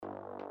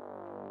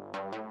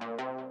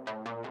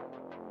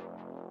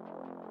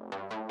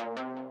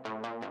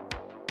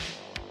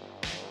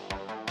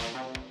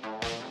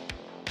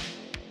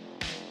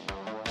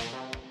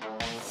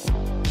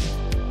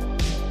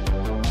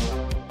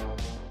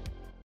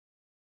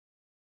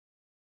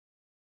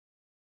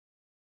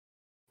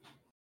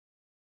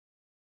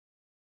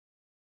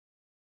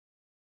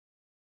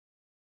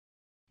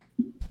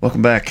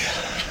Welcome back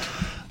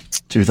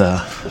to the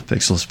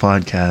Pixelist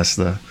Podcast,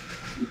 the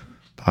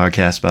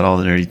podcast about all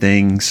the nerdy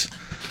things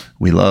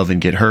we love and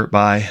get hurt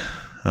by.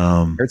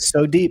 Hurts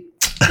so deep.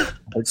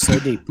 Hurts so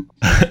deep.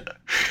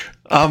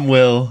 I'm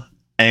Will,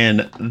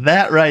 and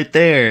that right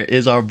there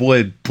is our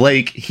boy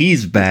Blake.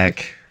 He's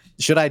back.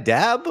 Should I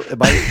dab?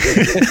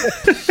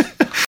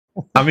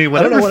 I mean,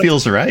 whatever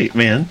feels right,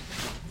 man.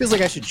 Feels like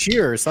I should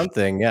cheer or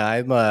something. Yeah,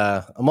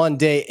 I'm on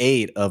day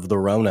 8 of the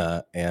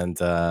Rona, and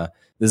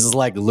this is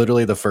like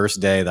literally the first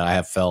day that I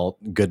have felt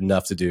good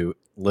enough to do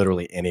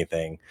literally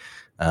anything.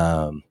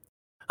 I'm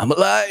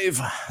alive.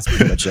 That's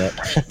pretty much it.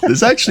 This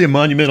is actually a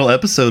monumental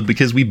episode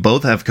because we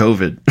both have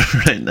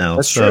COVID right now.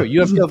 That's true.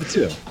 You have COVID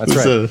too. That's right.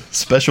 It's a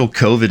special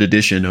COVID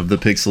edition of the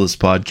Pixelist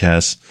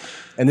Podcast.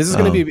 And this is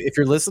going to be, if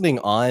you're listening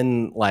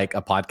on like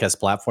a podcast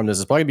platform, this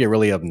is probably going to be a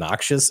really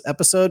obnoxious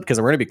episode because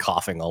we're going to be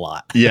coughing a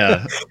lot.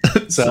 Yeah.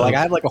 so like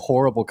I have like a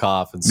horrible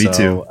cough. And me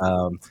too.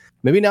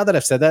 Maybe now that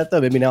I've said that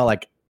though, maybe now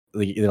like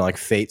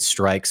fate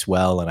strikes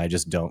well and I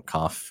just don't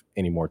cough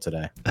anymore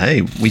today.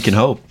 Hey, we can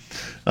hope.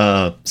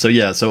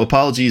 So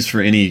apologies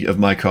for any of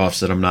my coughs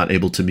that I'm not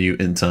able to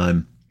mute in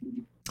time.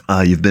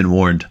 You've been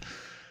warned.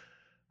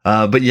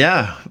 But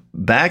yeah,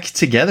 back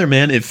together,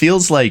 man. It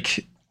feels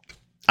like,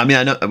 I mean,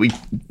 I know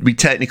we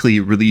technically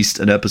released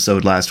an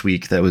episode last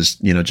week that was,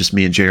 just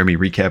me and Jeremy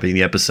recapping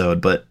the episode,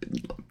 but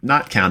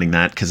not counting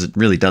that because it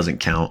really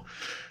doesn't count.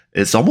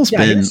 It's almost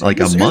been like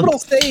a month. I'll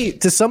say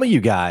to some of you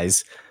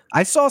guys,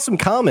 I saw some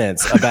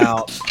comments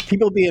about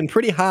people being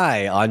pretty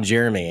high on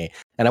Jeremy.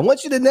 And I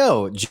want you to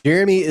know,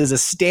 Jeremy is a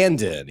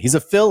stand-in. He's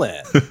a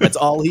fill-in. That's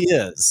all he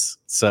is.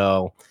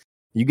 So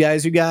you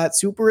guys who got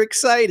super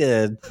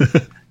excited,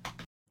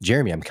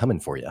 Jeremy, I'm coming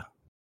for you.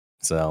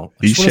 So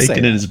he's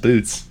shaking in his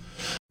boots.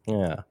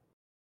 Yeah.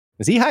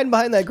 Is he hiding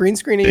behind that green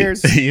screen of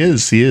yours? He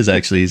is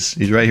actually.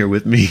 He's right here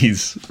with me.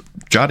 He's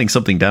jotting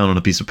something down on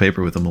a piece of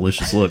paper with a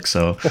malicious look.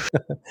 So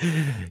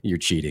you're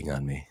cheating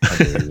on me.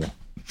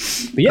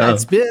 But yeah,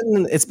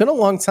 it's been a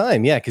long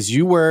time. Yeah, because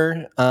you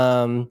were,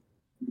 and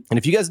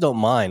if you guys don't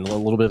mind, a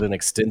little bit of an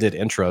extended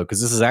intro,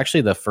 because this is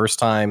actually the first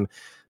time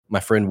my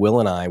friend Will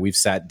and we've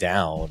sat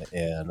down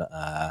in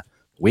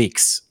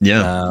weeks.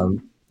 Yeah.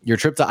 Your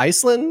trip to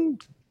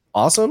Iceland,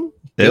 awesome.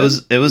 It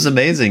was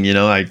amazing.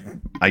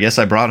 I guess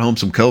I brought home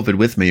some COVID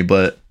with me,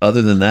 but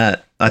other than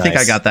that, I think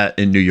I got that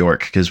in New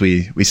York because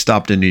we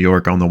stopped in New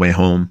York on the way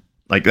home.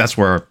 Like that's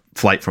where our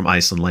flight from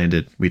Iceland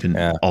landed. We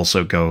didn't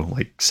also go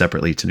like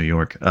separately to New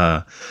York.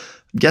 I'm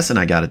guessing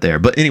I got it there.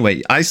 But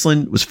anyway,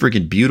 Iceland was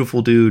freaking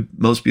beautiful, dude.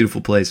 Most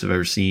beautiful place I've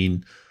ever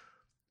seen.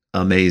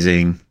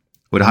 Amazing.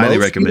 Would highly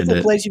recommend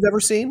it. Place you've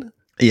ever seen?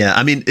 Yeah,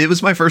 I mean, it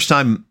was my first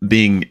time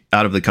being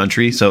out of the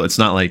country, so it's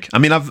not like, I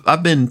mean,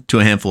 I've been to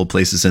a handful of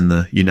places in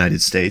the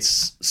United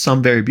States,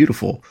 some very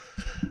beautiful,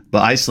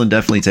 but Iceland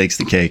definitely takes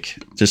the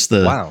cake. Just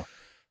the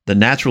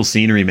natural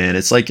scenery, man.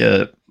 It's like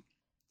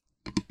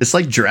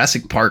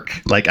Jurassic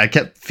Park. Like I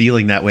kept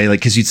feeling that way, like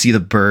because you'd see the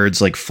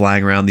birds like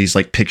flying around these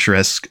like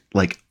picturesque,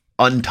 like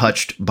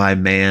untouched by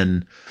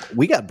man.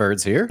 We got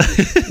birds here,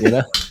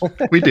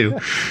 we do.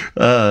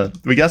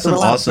 We got some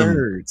awesome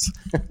birds.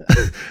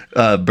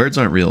 Birds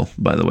aren't real,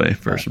 by the way,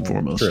 first and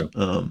foremost. True.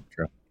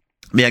 True.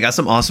 Yeah, I got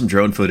some awesome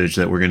drone footage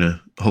that we're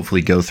gonna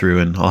hopefully go through,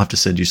 and I'll have to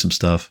send you some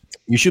stuff.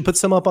 You should put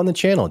some up on the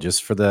channel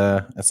just for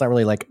it's not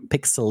really like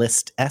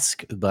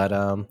Pixelist-esque, but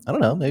I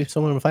don't know, maybe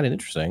someone will find it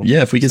interesting.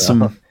 Yeah, if we get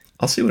some,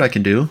 I'll see what I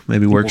can do.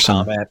 Maybe work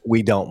some.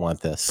 We don't want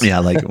this. Yeah,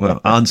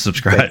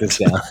 unsubscribe.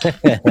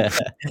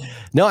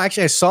 No,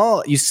 actually, I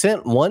saw you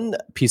sent one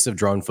piece of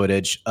drone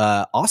footage.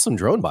 Awesome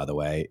drone, by the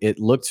way. It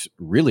looked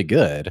really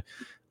good.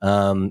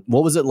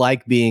 What was it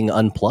like being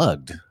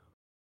unplugged?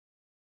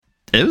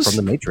 It was from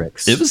the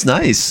Matrix. It was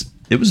nice.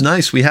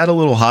 We had a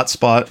little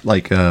hotspot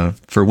like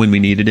for when we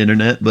needed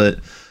internet, but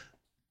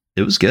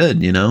it was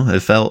good. It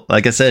felt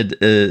like I said,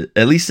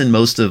 at least in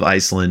most of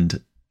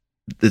Iceland,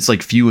 it's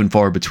like few and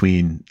far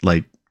between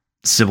like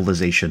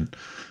civilization.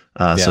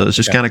 So it's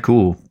just kind of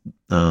cool.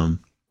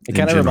 It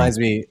kind of reminds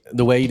me,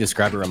 the way you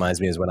describe it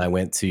reminds me is when I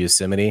went to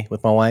Yosemite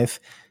with my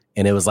wife,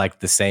 and it was like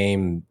the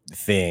same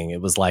thing.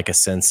 It was like a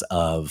sense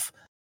of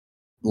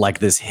like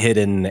this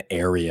hidden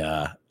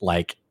area,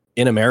 like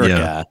in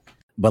America,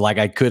 but like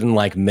I couldn't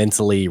like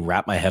mentally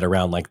wrap my head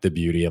around like the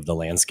beauty of the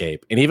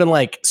landscape. And even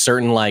like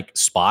certain like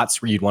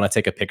spots where you'd want to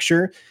take a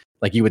picture,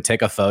 like you would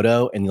take a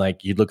photo and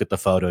like you'd look at the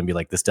photo and be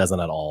like, this doesn't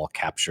at all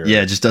capture.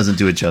 Yeah, it just doesn't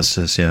do it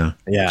justice. Yeah.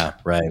 Yeah,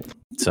 right.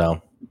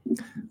 So,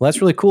 well,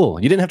 that's really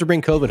cool. You didn't have to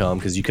bring COVID home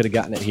because you could have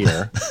gotten it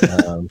here.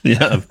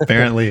 Yeah,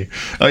 apparently.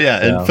 Oh,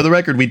 yeah. And for the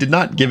record, we did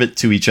not give it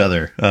to each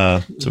other.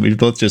 So we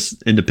both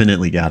just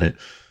independently got it.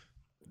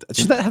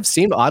 Should that have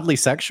seemed oddly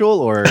sexual,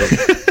 or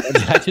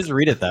did I just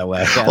read it that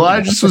way? Well,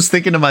 I just was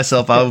thinking to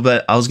myself, I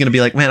was going to be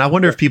like, man, I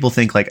wonder if people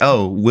think like,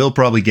 oh, Will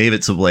probably gave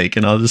it to Blake.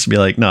 And I'll just be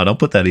like, no, don't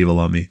put that evil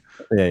on me.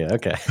 Yeah,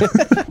 okay. I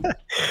don't think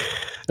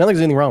there's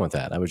anything wrong with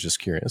that. I was just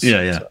curious.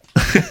 Yeah.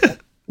 So.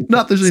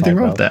 Not there's anything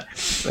wrong with that.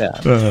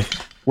 Yeah.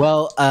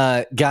 Well,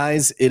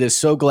 guys, it's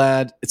so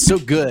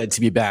good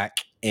to be back.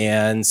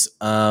 And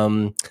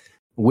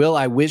Will,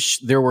 I wish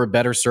there were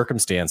better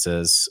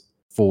circumstances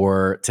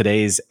for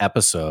today's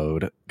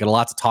episode. Got a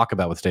lot to talk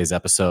about with today's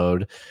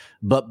episode.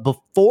 But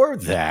before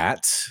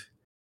that,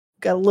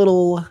 got a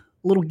little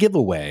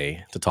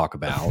giveaway to talk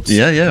about.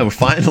 Yeah. We're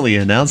finally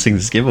announcing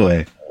this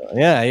giveaway.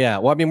 Yeah.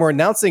 Well, I mean, we're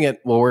announcing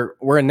it. Well,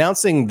 we're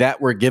announcing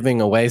that we're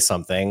giving away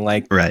something.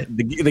 Like, right.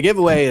 The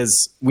giveaway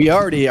is we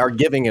already are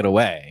giving it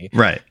away.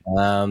 Right.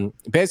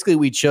 Basically,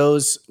 we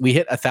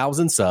hit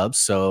 1,000 subs.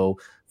 So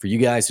for you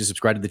guys who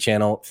subscribe to the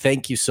channel,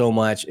 thank you so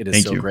much. It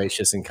is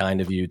gracious and kind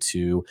of you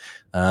to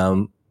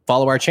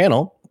follow our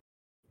channel.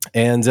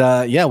 And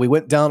we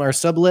went down our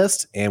sub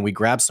list and we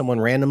grabbed someone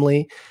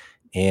randomly.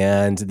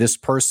 And this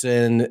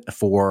person,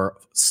 for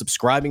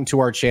subscribing to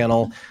our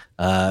channel,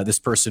 this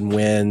person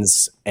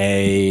wins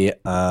a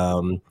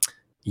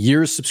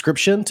year's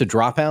subscription to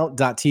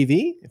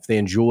Dropout.tv. If they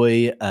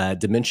enjoy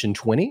Dimension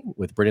 20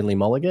 with Brennan Lee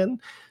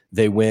Mulligan,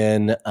 they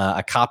win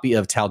a copy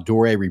of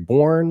Tal'Dorei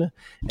Reborn,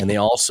 and they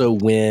also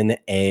win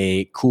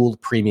a cool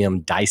premium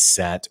dice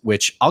set,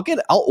 which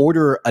I'll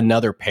order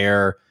another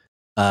pair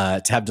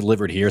to have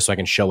delivered here so I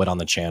can show it on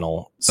the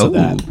channel so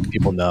that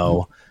people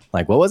know.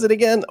 Like, what was it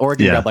again? Or I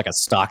can grab like a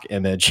stock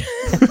image.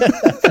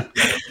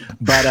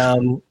 But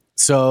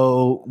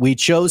so we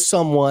chose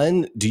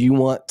someone. Do you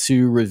want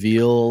to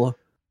reveal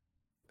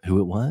who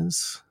it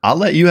was? I'll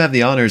let you have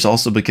the honors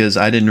also because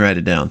I didn't write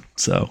it down.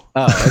 So.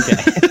 Oh,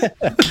 okay.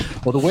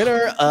 Well, the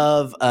winner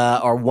of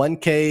our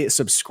 1K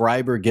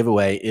subscriber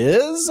giveaway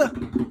is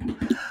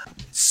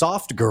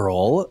Soft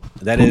Girl.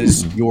 That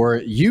is your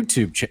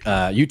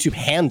YouTube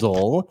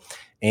handle.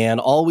 And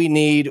all we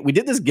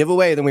did this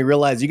giveaway, and then we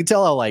realized, you can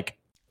tell how like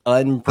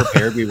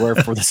unprepared we were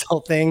for this whole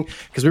thing,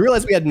 because we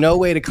realized we had no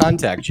way to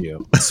contact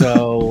you.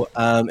 So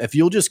if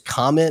you'll just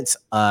comment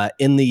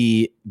in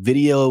the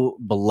video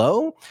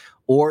below,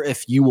 or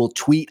if you will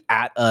tweet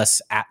at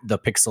us at the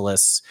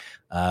Pixelists,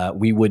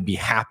 we would be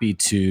happy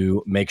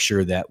to make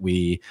sure that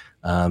we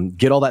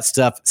get all that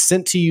stuff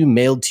sent to you,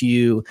 mailed to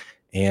you.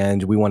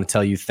 And we want to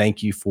tell you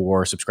thank you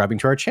for subscribing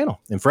to our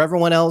channel. And for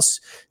everyone else,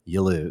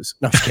 you lose.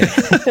 No, I'm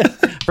just kidding.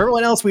 For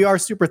everyone else, we are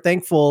super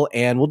thankful,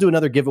 and we'll do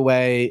another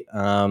giveaway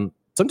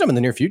sometime in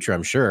the near future,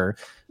 I'm sure.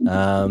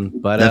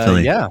 But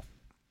definitely. That's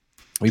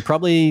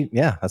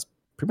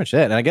pretty much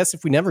it. And I guess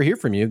if we never hear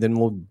from you, then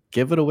we'll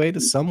give it away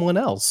to someone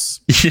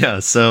else. Yeah.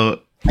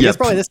 So I guess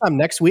probably this time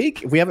next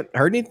week, if we haven't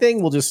heard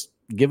anything, we'll just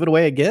give it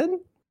away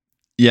again.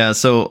 Yeah.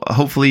 So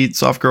hopefully,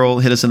 Soft Girl,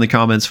 hit us in the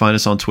comments, find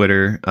us on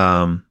Twitter.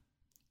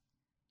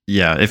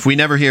 If we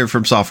never hear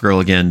from Soft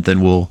Girl again,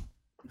 then we'll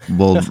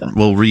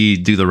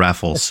redo the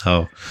raffle.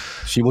 So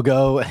she will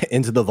go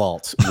into the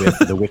vault with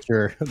the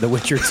Witcher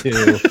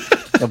 2,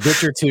 of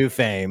Witcher 2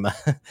 fame.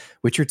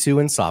 Witcher 2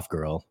 and Soft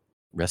Girl,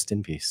 rest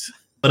in peace.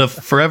 But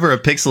forever a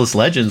Pixelist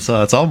legend,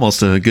 so it's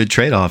almost a good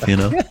trade-off, you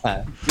know.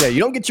 Yeah,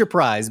 you don't get your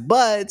prize,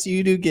 but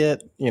you do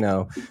get,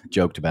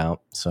 joked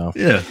about. So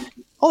yeah,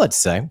 all that to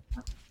say.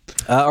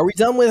 Are we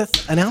done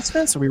with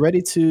announcements? Are we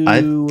ready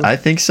to? I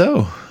think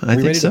so. Are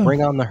we ready to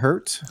bring on the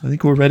hurt? I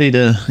think we're ready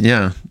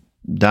to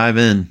dive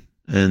in.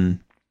 And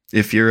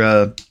if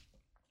you're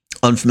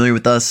unfamiliar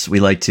with us, we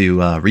like to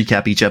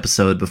recap each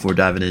episode before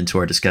diving into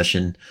our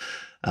discussion.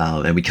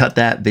 And we cut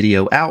that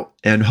video out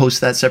and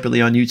host that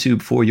separately on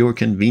YouTube for your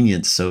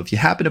convenience. So if you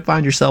happen to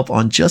find yourself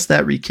on just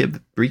that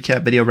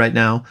recap video right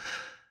now,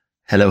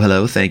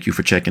 hello. Thank you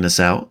for checking us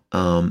out.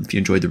 If you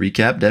enjoyed the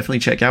recap, definitely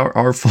check out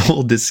our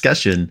full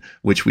discussion,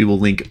 which we will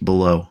link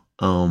below.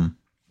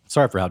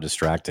 Sorry for how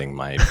distracting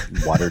my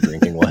water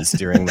drinking was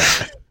during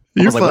that.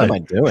 I was like, what am I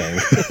doing?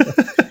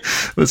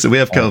 Listen, we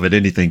have COVID.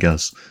 Anything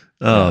goes.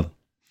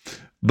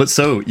 But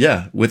so,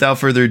 without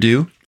further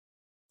ado,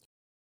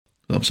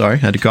 I'm sorry, I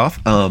had to cough.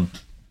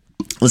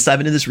 Let's dive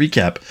into this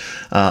recap.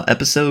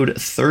 Episode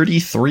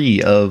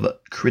 33 of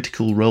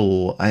Critical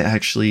Role. I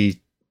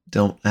actually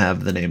don't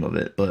have the name of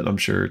it, but I'm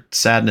sure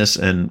Sadness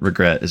and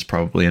Regret is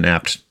probably an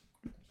apt,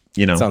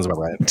 sounds about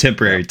right,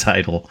 temporary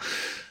title.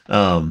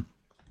 But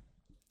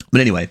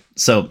anyway,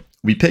 so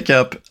we pick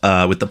up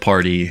with the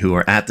party who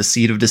are at the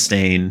Seat of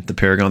Disdain, the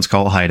Paragon's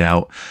Call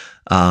hideout,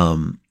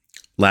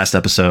 last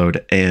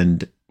episode,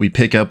 and we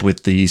pick up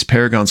with these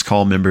Paragon's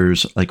Call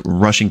members like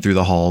rushing through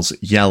the halls,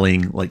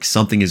 yelling like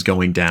something is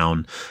going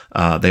down.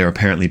 They are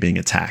apparently being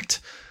attacked.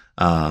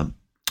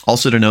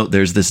 Also to note,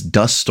 there's this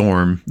dust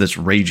storm that's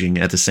raging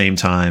at the same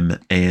time,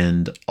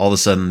 and all of a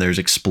sudden there's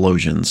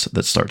explosions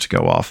that start to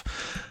go off.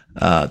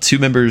 Two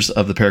members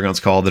of the Paragon's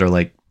Call that are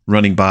like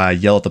running by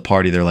yell at the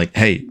party. They're like,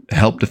 hey,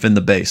 help defend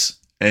the base.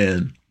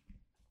 And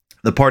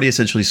the party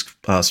essentially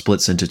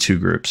splits into two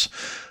groups.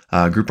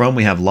 Group 1,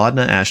 we have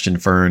Laudna, Ashton,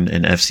 Fern,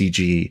 and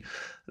FCG.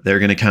 They're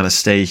going to kind of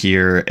stay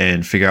here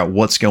and figure out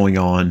what's going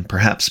on,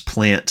 perhaps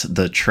plant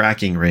the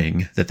tracking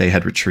ring that they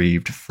had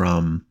retrieved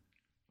from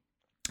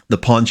the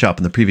pawn shop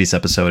in the previous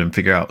episode and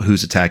figure out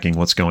who's attacking,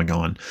 what's going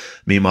on.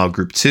 Meanwhile,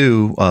 Group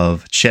 2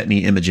 of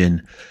Chetney,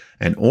 Imogen,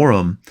 and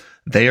Orim,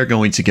 they are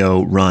going to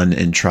go run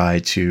and try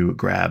to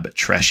grab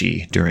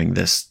Treshy during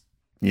this,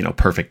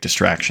 perfect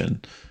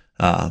distraction.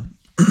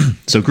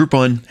 So Group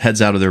 1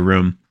 heads out of their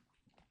room.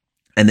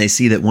 And they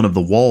see that one of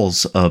the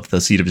walls of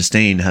the Seat of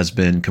Disdain has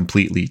been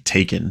completely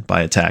taken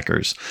by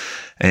attackers.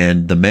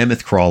 And the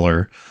mammoth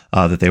crawler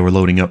that they were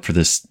loading up for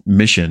this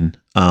mission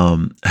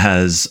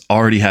has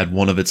already had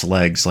one of its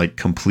legs like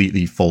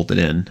completely folded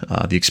in.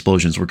 The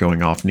explosions were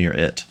going off near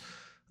it.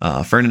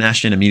 Fern and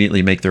Ashton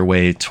immediately make their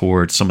way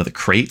toward some of the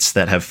crates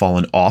that have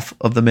fallen off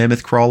of the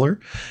mammoth crawler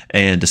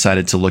and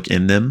decided to look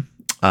in them.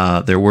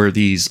 There were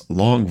these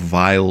long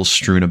vials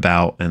strewn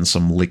about and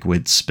some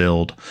liquid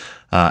spilled.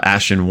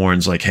 Ashton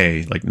warns like,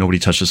 hey, like nobody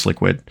touch this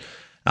liquid.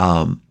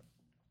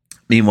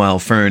 Meanwhile,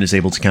 Fern is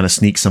able to kind of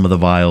sneak some of the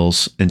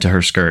vials into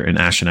her skirt, and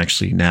Ashton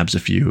actually nabs a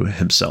few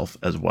himself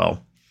as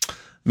well.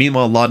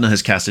 Meanwhile, Laudna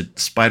has casted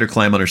Spider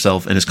Climb on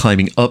herself and is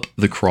climbing up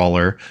the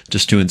crawler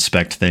just to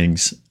inspect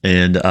things.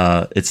 And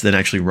it's then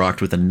actually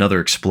rocked with another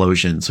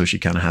explosion, so she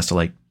kind of has to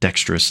like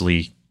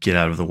dexterously get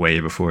out of the way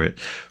before it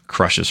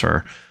crushes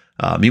her.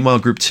 Meanwhile,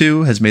 Group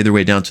 2 has made their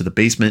way down to the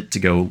basement to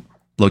go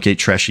locate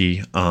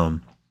Treshy.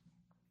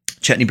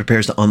 Chetney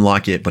prepares to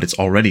unlock it, but it's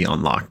already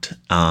unlocked.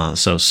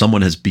 So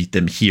someone has beat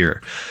them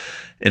here.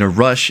 In a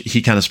rush,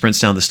 he kind of sprints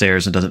down the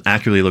stairs and doesn't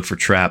accurately look for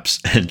traps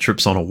and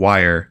trips on a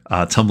wire,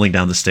 tumbling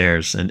down the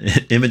stairs.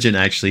 And Imogen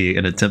actually,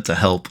 in an attempt to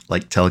help,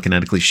 like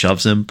telekinetically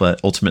shoves him, but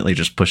ultimately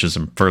just pushes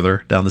him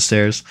further down the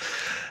stairs.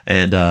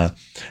 And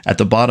at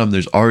the bottom,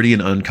 there's already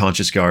an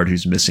unconscious guard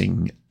who's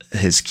missing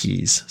his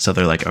keys. So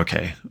they're like,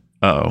 okay,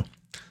 uh-oh.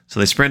 So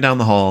they sprint down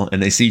the hall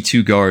and they see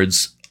two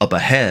guards up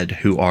ahead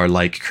who are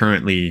like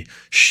currently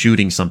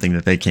shooting something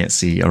that they can't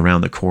see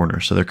around the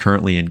corner. So they're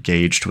currently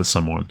engaged with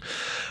someone.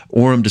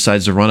 Orym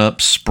decides to run up,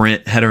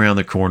 sprint, head around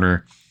the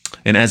corner.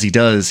 And as he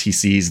does, he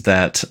sees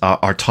that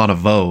Artana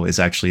Vo is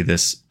actually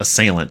this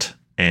assailant.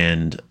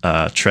 And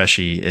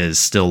Treshy is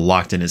still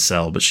locked in his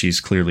cell, but she's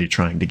clearly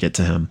trying to get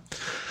to him.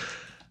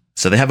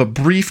 So they have a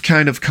brief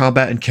kind of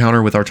combat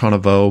encounter with Artana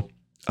Vo.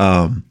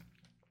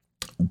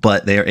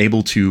 But they are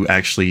able to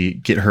actually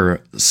get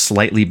her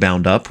slightly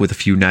bound up with a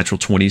few natural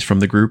 20s from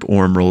the group.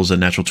 Orym rolls a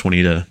natural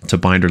 20 to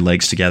bind her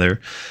legs together.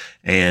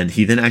 And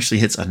he then actually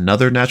hits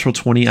another natural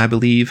 20, I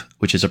believe,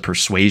 which is a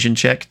persuasion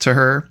check to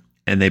her.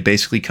 And they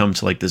basically come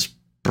to like this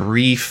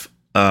brief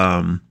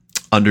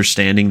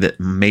understanding that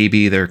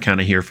maybe they're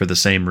kind of here for the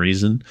same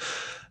reason.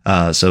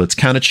 So it's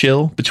kind of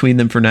chill between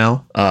them for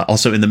now.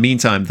 Also, in the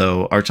meantime,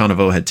 though, Artana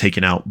Vo had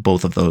taken out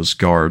both of those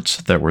guards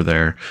that were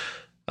there.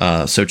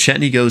 So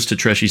Chetney goes to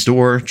Treshy's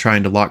door,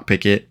 trying to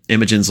lockpick it.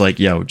 Imogen's like,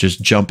 yo, just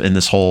jump in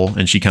this hole.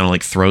 And she kind of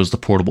like throws the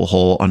portable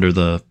hole under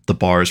the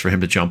bars for him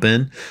to jump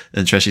in.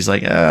 And Treshy's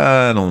like,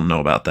 I don't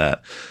know about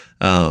that.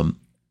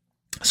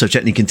 So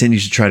Chetney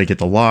continues to try to get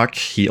the lock.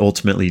 He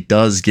ultimately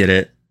does get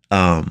it.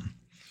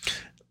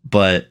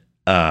 But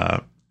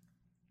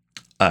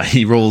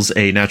he rolls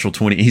a natural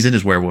 20. He's in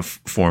his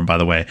werewolf form, by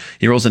the way.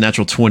 He rolls a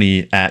natural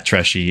 20 at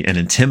Treshy and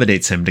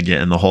intimidates him to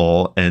get in the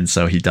hole. And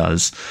so he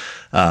does.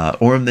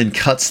 Orym then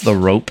cuts the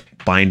rope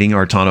binding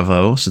Artana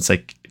Vo, since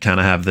they kind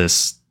of have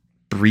this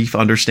brief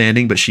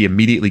understanding, but she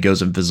immediately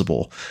goes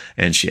invisible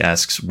and she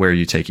asks, where are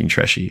you taking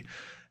Treshy?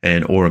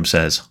 And Orym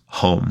says,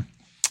 home.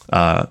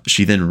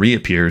 She then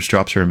reappears,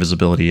 drops her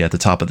invisibility at the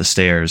top of the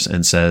stairs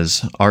and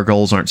says, our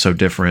goals aren't so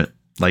different.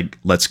 Like,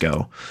 let's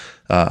go.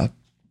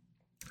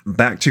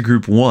 Back to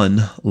Group 1,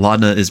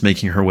 Laudna is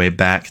making her way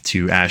back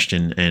to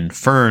Ashton and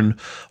Fern,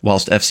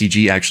 whilst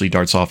FCG actually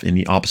darts off in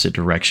the opposite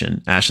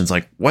direction. Ashton's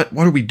like, what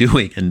are we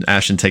doing? And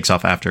Ashton takes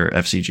off after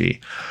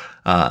FCG.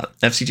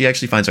 FCG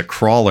actually finds a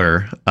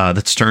crawler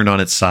that's turned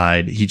on its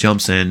side. He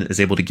jumps in, is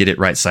able to get it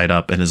right side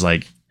up, and is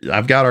like,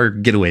 I've got our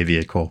getaway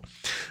vehicle.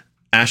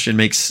 Ashton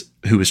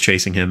who was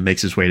chasing him,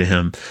 makes his way to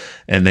him,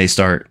 and they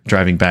start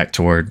driving back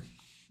toward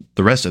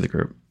the rest of the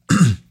group.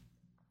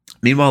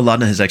 Meanwhile,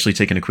 Laudna has actually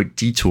taken a quick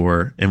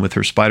detour and with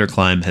her spider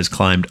climb has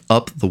climbed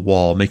up the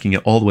wall, making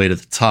it all the way to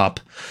the top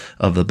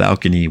of the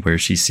balcony where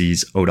she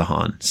sees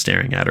Odahan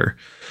staring at her.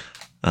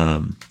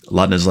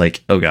 Laudna's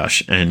like, oh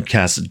gosh, and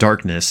casts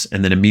darkness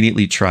and then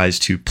immediately tries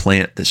to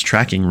plant this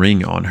tracking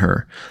ring on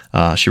her.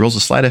 She rolls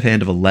a sleight of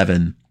hand of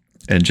 11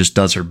 and just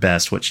does her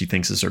best, what she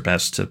thinks is her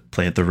best to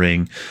plant the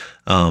ring.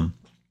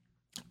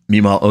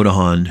 Meanwhile,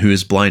 Odahan, who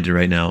is blinded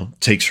right now,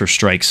 takes her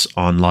strikes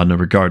on Laudna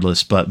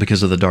regardless, but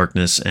because of the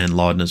darkness and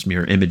Laudna's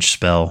mirror image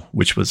spell,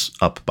 which was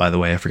up, by the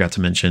way, I forgot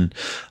to mention,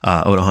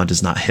 Odahan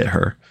does not hit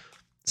her.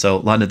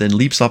 So Laudna then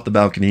leaps off the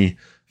balcony,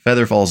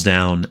 Feather falls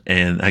down,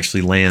 and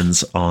actually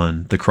lands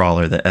on the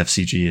crawler that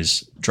FCG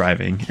is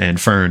driving, and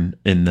Fern,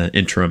 in the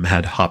interim,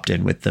 had hopped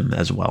in with them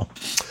as well.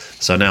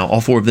 So now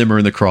all four of them are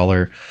in the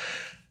crawler.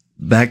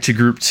 Back to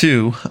Group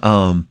 2,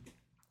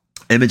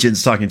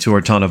 Imogen's talking to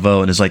Artana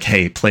Vo and is like,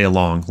 hey, play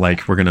along.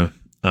 Like, we're going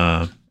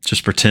to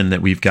just pretend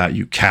that we've got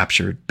you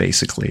captured,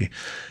 basically.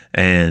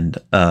 And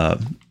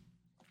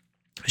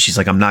she's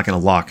like, I'm not going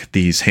to lock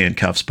these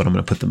handcuffs, but I'm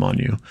going to put them on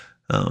you.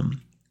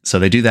 So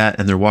they do that,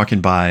 and they're walking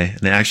by, and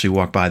they actually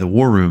walk by the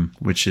war room,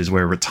 which is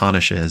where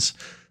Ratanish is.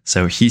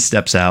 So he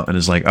steps out and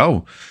is like,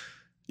 oh,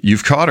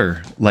 you've caught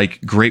her.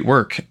 Like, great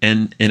work.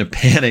 And in a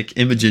panic,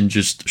 Imogen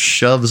just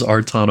shoves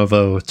Artana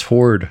Vo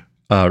toward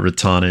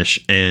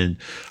Ratanish, and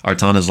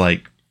Artana's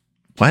like,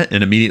 what?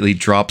 And immediately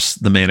drops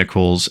the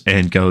manacles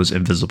and goes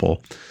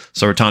invisible.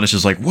 So Artanis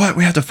is like, what?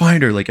 We have to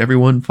find her. Like,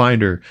 everyone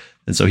find her.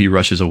 And so he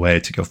rushes away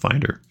to go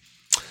find her.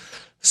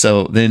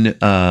 So then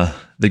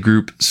the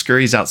group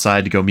scurries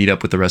outside to go meet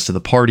up with the rest of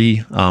the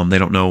party. They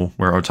don't know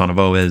where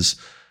Artanovo is.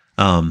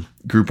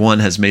 Group 1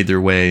 has made their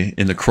way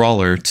in the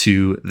crawler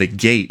to the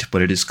gate,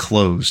 but it is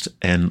closed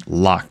and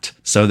locked.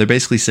 So they're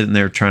basically sitting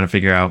there trying to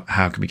figure out,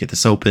 how can we get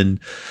this open?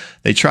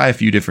 They try a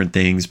few different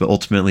things, but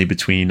ultimately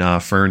between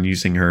Fern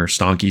using her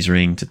Stonky's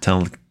ring to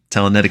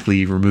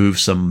telenetically remove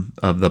some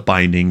of the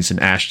bindings and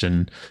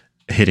Ashton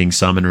hitting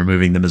some and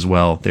removing them as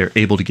well, they're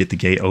able to get the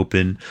gate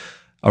open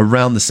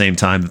around the same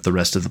time that the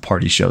rest of the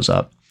party shows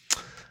up.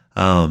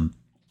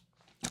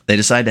 They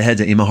decide to head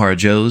to Imahara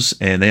Joe's,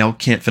 and they all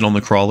can't fit on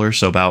the crawler,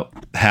 so about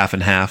half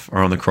and half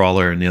are on the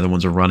crawler, and the other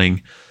ones are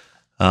running.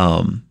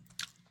 And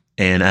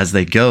as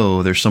they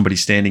go, there's somebody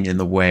standing in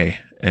the way,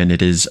 and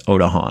it is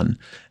Odahan.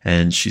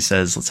 And she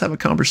says, let's have a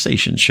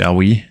conversation, shall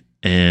we?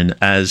 And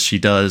as she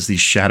does,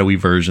 these shadowy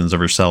versions of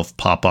herself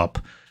pop up,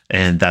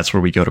 and that's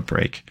where we go to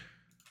break.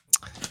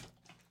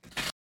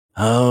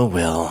 Oh,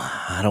 well,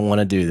 I don't want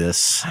to do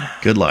this.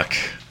 Good luck.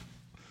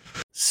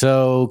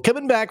 So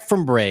coming back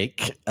from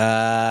break,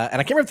 and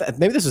I can't remember if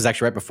maybe this was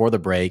actually right before the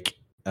break.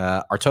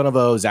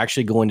 Artanovo is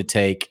actually going to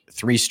take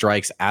 3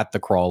 strikes at the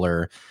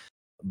crawler,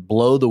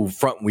 blow the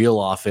front wheel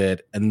off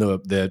it, and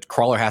the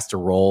crawler has to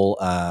roll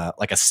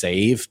like a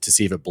save to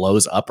see if it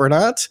blows up or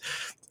not.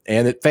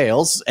 And it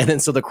fails. And then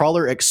so the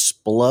crawler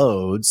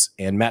explodes,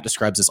 and Matt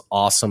describes this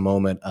awesome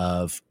moment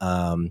of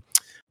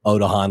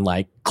Odahan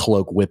like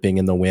cloak whipping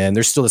in the wind.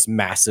 There's still this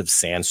massive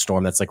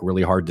sandstorm that's like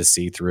really hard to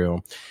see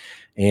through.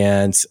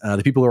 And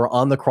the people who are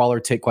on the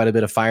crawler take quite a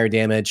bit of fire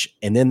damage.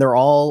 And then they're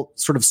all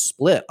sort of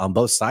split on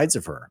both sides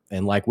of her.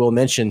 And like Will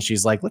mentioned,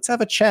 she's like, let's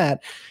have a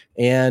chat.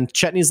 And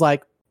Chetney's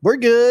like, we're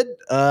good.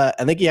 I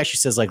think he actually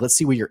says, like, let's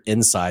see what your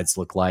insides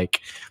look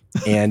like,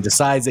 and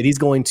decides that he's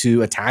going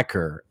to attack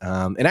her.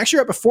 And actually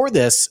right before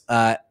this,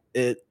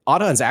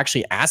 Odahan's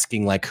actually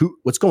asking, like,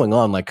 what's going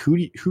on? Like, who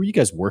are you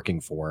guys working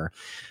for?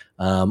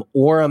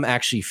 Orem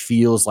actually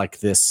feels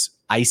like this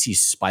icy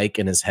spike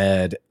in his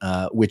head,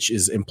 which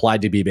is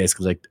implied to be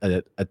basically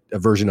like a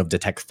version of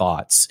detect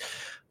thoughts.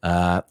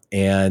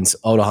 And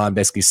Odahan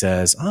basically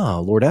says,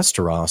 oh, Lord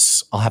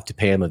Esteros, I'll have to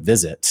pay him a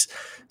visit.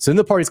 So then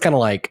the party's kind of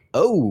like,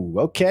 oh,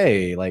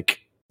 okay.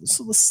 Like,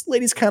 so this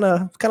lady's kind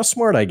of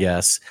smart, I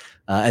guess.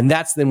 And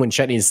that's then when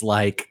Chetney's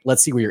like,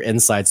 let's see what your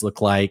insides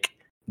look like.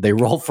 They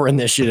roll for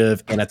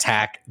initiative and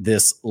attack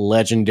this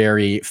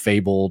legendary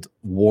fabled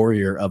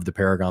warrior of the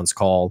Paragon's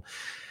Call.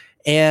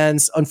 And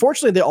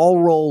unfortunately, they all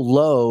roll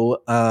low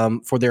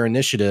for their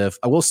initiative.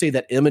 I will say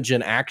that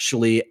Imogen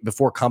actually,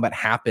 before combat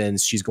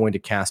happens, she's going to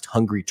cast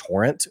Hungry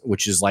Torrent,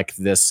 which is like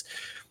this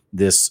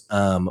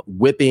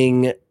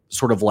whipping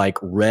sort of like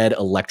red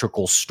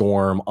electrical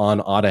storm on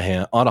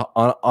Odahan.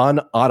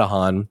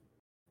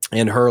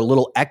 And her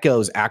little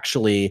echoes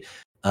actually,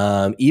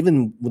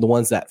 even the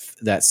ones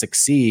that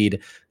succeed,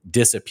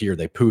 disappear.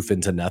 They poof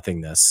into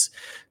nothingness.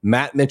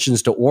 Matt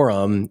mentions to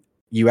Orem,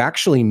 you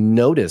actually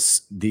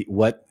notice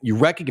you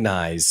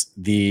recognize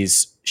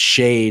these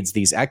shades,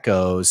 these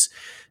echoes,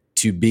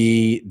 to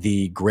be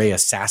the gray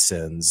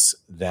assassins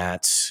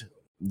that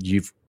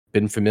you've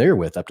been familiar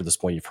with up to this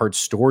point. You've heard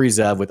stories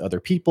of with other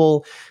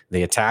people.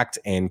 They attacked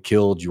and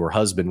killed your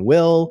husband,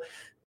 Will,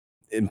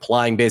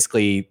 implying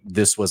basically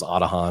this was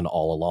Odahan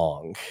all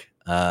along.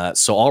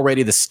 So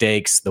already the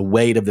stakes, the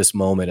weight of this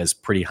moment is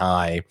pretty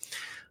high.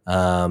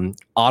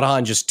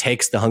 Odahan just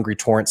takes the Hungry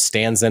Torrent,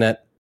 stands in it.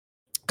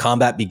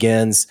 Combat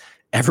begins.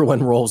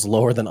 Everyone rolls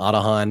lower than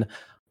Odahan.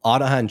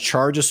 Odahan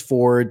charges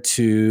forward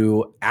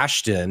to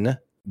Ashton,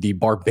 the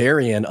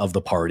barbarian of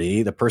the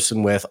party, the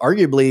person with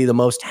arguably the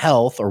most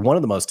health, or one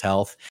of the most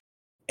health,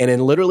 and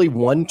in literally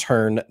one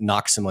turn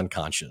knocks him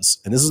unconscious.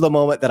 And this is the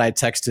moment that I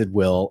texted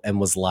Will and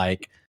was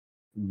like,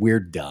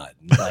 we're done.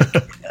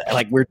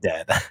 Like we're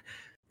dead.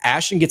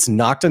 Ashton gets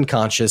knocked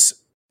unconscious.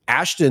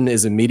 Ashton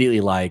is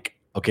immediately like,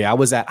 okay, I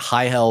was at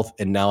high health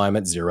and now I'm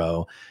at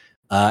 0.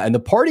 And the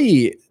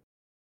party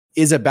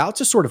is about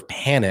to sort of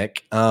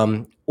panic.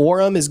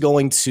 Orem is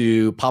going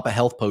to pop a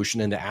health potion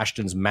into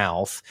Ashton's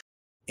mouth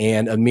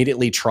and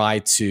immediately try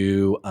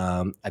to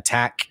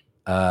attack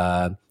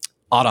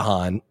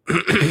Odahan.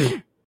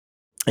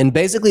 And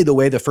basically the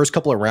way the first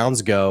couple of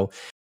rounds go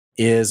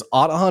is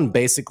Odahan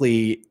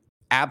basically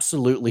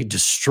absolutely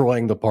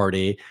destroying the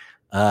party,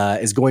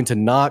 is going to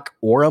knock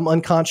Orem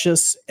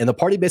unconscious. And the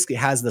party basically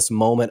has this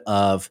moment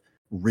of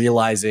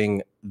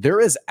realizing there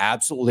is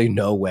absolutely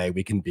no way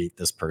we can beat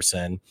this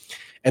person.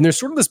 And there's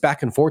sort of this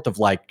back and forth of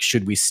like,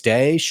 should we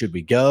stay? Should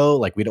we go?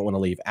 Like, we don't want to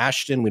leave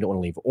Ashton. We don't want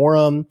to leave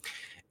Orem.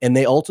 And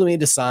they ultimately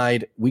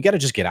decide, we got to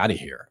just get out of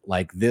here.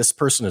 Like, this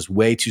person is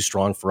way too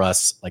strong for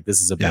us. Like, this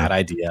is a bad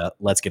idea.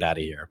 Let's get out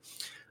of here.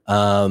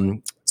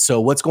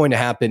 So what's going to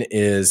happen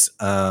is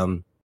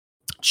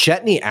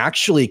Chetney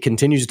actually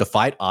continues to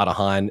fight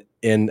Odahan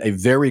in a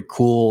very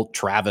cool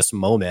Travis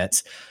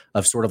moment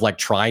of sort of like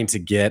trying to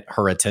get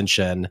her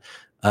attention.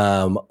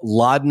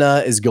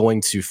 Laudna is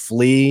going to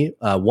flee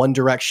one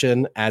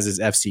direction, as is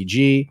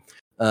FCG.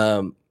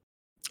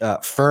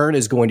 Fern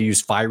is going to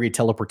use fiery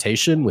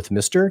teleportation with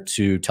Mister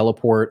to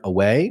teleport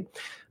away.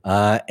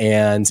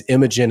 And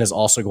Imogen is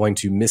also going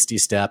to Misty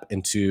Step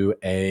into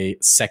a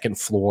second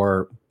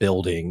floor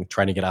building,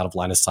 trying to get out of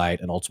line of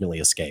sight and ultimately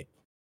escape.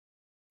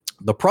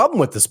 The problem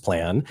with this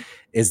plan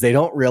is they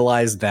don't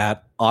realize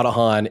that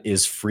Ottohan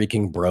is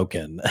freaking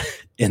broken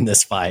in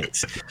this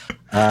fight.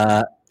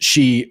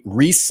 She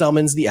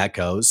resummons the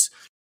Echoes.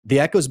 The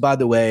Echoes, by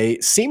the way,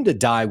 seem to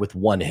die with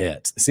one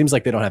hit. It seems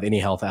like they don't have any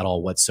health at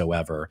all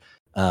whatsoever.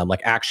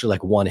 Actually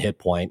one hit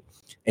point.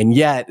 And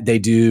yet they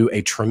do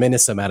a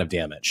tremendous amount of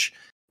damage.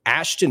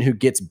 Ashton, who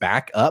gets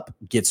back up,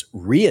 gets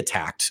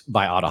re-attacked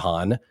by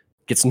Ottohan,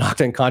 gets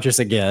knocked unconscious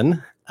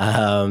again.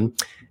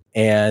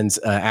 And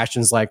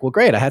Ashton's like, well,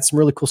 great. I had some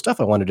really cool stuff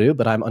I want to do,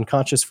 but I'm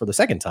unconscious for the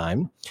second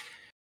time.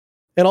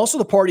 And also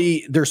the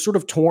party, they're sort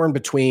of torn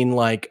between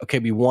like, okay,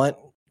 we want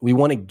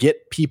to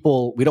get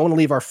people. We don't want to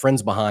leave our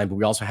friends behind, but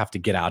we also have to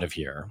get out of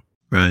here.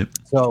 Right.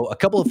 So a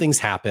couple of things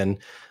happen.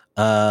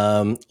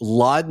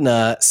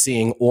 Laudna,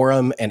 seeing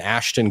Orym and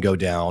Ashton go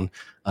down,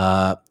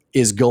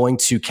 is going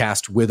to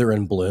cast Wither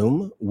and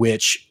Bloom,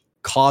 which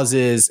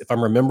causes, if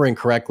I'm remembering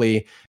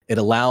correctly, it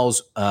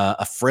allows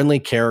a friendly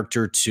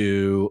character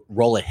to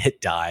roll a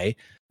hit die,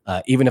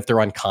 even if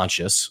they're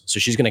unconscious. So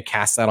she's going to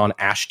cast that on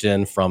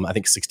Ashton from, I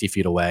think, 60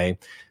 feet away,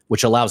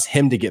 which allows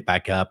him to get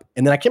back up.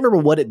 And then I can't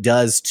remember what it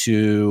does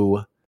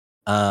to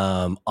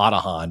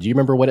Ottohan. Do you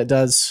remember what it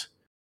does?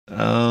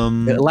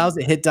 It allows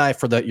a hit die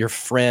for your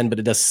friend, but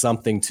it does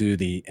something to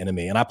the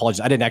enemy. And I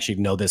apologize, I didn't actually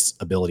know this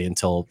ability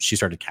until she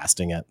started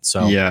casting it.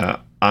 So yeah,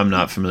 I'm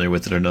not familiar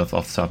with it enough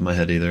off the top of my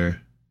head either.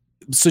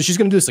 So she's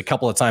going to do this a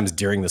couple of times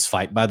during this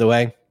fight, by the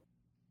way.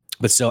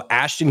 But so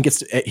Ashton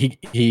gets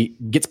he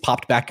gets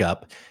popped back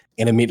up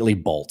and immediately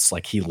bolts,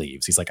 like he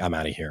leaves. He's like, I'm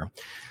out of here.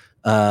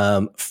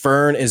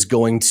 Fern is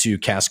going to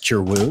cast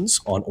Cure Wounds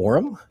on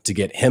Orym to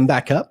get him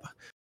back up.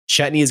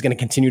 Chetney is going to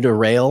continue to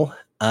rail.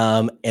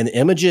 And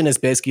Imogen is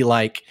basically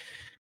like,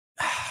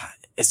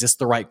 is this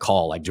the right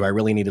call? Like, do I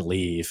really need to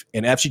leave?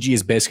 And FCG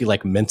is basically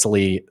like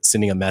mentally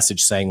sending a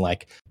message saying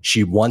like,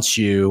 she wants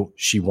you,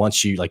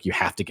 like you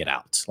have to get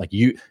out. Like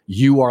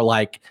you are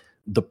like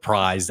the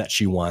prize that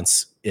she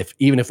wants.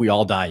 Even if we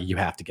all die, you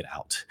have to get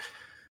out.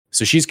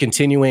 So she's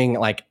continuing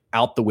like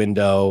out the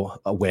window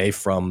away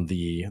from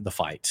the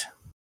fight.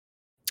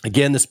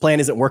 Again, this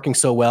plan isn't working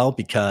so well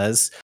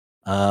because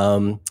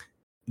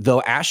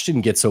though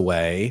Ashton gets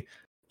away,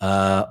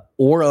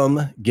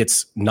 Orym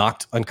gets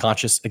knocked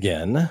unconscious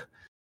again.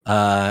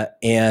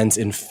 And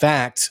in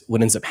fact,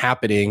 what ends up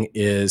happening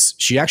is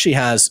she actually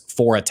has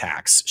 4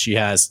 attacks. She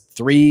has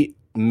 3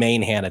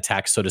 main hand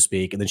attacks, so to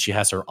speak, and then she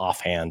has her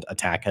offhand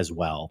attack as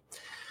well.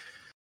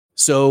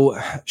 So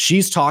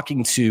she's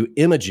talking to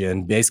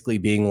Imogen, basically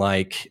being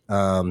like,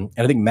 and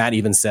I think Matt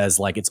even says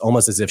like, it's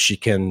almost as if she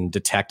can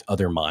detect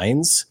other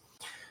minds.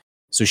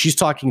 So she's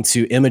talking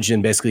to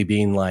Imogen, basically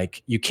being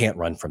like, you can't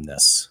run from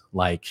this.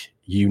 Like,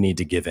 you need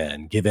to give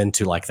in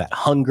to like that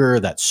hunger,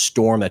 that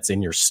storm that's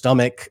in your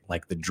stomach,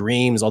 like the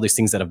dreams, all these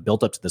things that have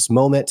built up to this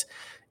moment.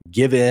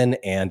 Give in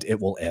and it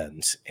will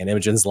end. And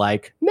Imogen's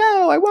like,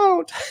 no, I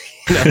won't.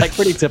 Like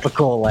pretty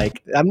typical,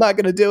 like, I'm not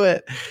going to do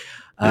it.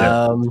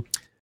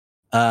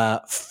 Yeah.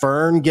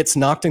 Fern gets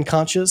knocked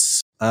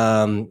unconscious.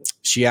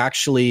 She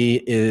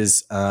actually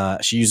is,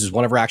 she uses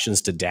one of her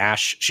actions to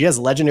dash. She has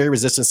legendary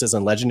resistances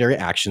and legendary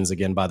actions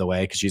again, by the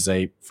way, because she's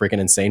a freaking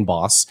insane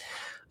boss.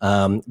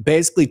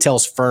 Basically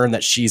tells Fern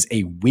that she's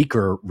a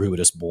weaker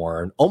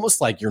Ruidusborn,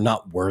 almost like you're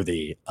not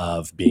worthy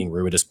of being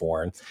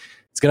Ruidusborn.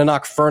 It's going to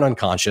knock Fern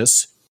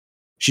unconscious.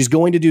 She's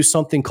going to do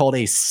something called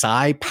a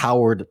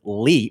psi-powered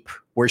leap,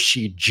 where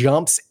she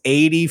jumps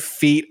 80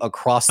 feet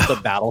across the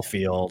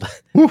battlefield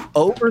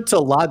over to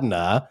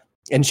Laudna.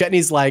 And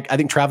Chetney's like, I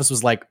think Travis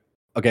was like,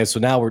 okay, so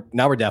now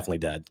we're definitely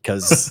dead,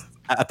 because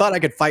I thought I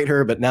could fight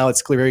her, but now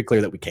it's very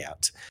clear that we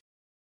can't.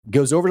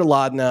 Goes over to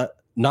Laudna,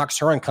 knocks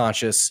her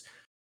unconscious.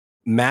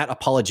 Matt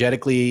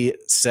apologetically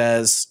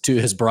says to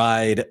his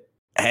bride,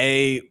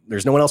 hey,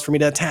 there's no one else for me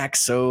to attack,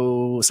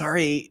 so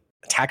sorry.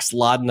 Attacks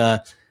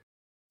Laudna.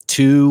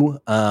 2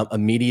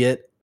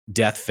 immediate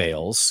death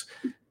fails.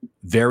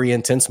 Very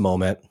intense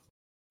moment.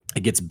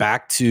 It gets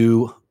back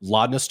to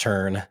Laudna's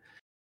turn.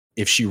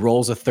 If she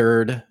rolls a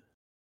 3rd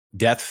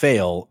death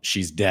fail,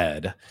 she's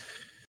dead.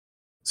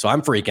 So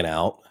I'm freaking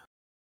out.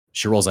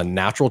 She rolls a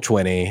natural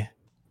 20.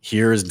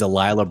 Here's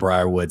Delilah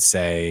Briarwood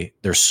say,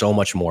 there's so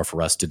much more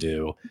for us to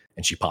do.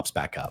 And she pops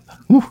back up.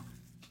 Whew.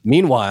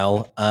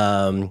 Meanwhile,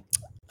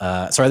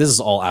 sorry, this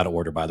is all out of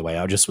order, by the way.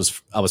 I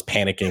was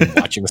panicking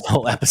watching this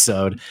whole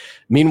episode.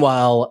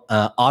 Meanwhile,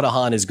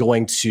 Ottohan is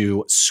going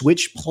to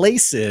switch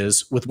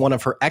places with one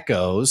of her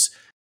echoes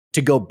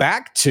to go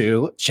back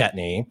to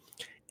Chetney.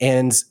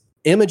 And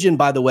Imogen,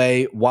 by the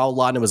way, while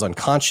Laudna was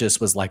unconscious,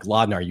 was like,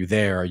 Laudna, are you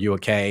there? Are you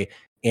okay?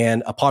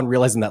 And upon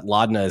realizing that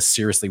Laudna is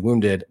seriously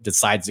wounded,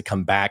 decides to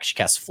come back. She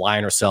casts Fly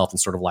on herself and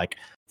sort of like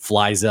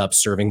flies up,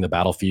 serving the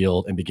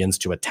battlefield, and begins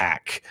to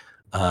attack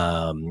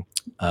Ottohan.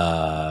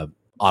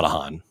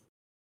 Adahan.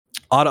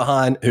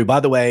 Adahan, who, by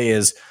the way,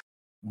 is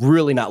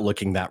really not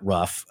looking that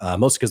rough,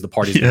 mostly because the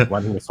party's been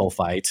running this whole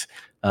fight.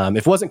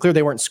 If it wasn't clear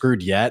they weren't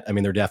screwed yet, I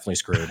mean, they're definitely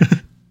screwed.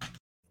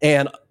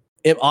 And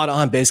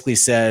Adahan basically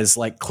says,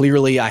 like,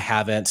 clearly I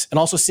haven't, and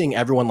also seeing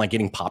everyone like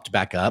getting popped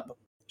back up,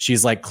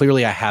 she's like,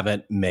 clearly I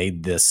haven't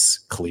made this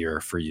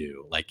clear for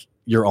you. Like,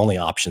 your only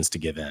options to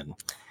give in.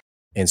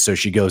 And so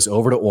she goes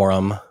over to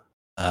Orym,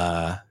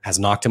 has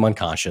knocked him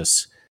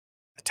unconscious,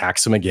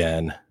 attacks him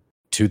again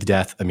to the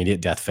death,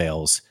 immediate death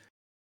fails,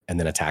 and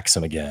then attacks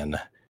him again.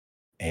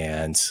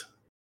 And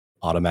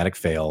automatic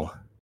fail.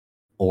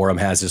 Orym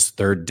has his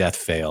third death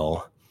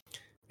fail.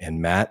 And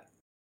Matt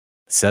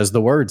says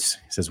the words.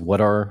 He says,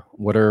 what are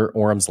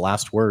Orym's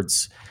last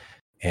words?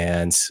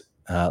 And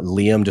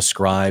Liam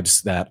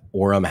describes that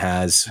Orym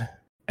has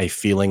a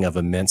feeling of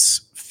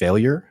immense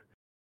failure,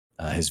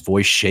 his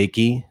voice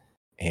shaky,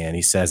 and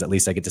he says, at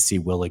least I get to see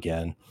Will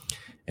again.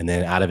 And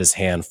then out of his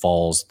hand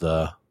falls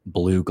the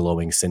blue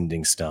glowing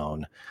sending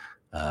stone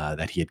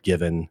that he had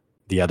given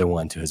the other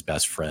one to his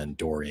best friend,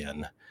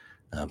 Dorian,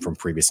 from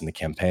previous in the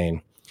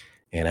campaign.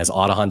 And as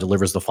Adahan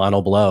delivers the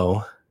final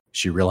blow,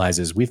 she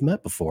realizes, we've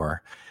met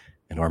before.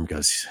 And Orym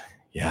goes,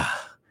 yeah.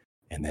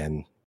 And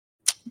then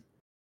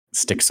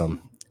sticks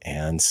him.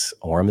 And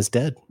Orym is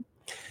dead.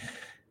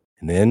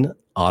 And then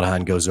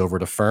Adahan goes over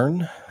to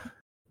Fern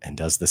and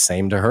does the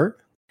same to her.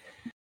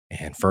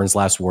 And Fern's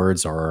last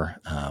words are,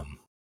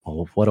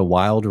 oh, what a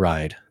wild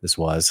ride this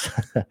was.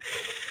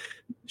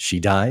 She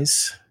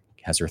dies,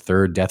 has her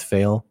third death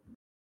fail.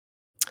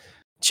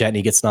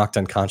 Chetney gets knocked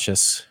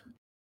unconscious.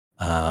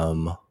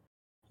 Laudna,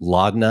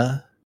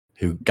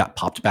 who got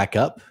popped back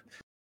up,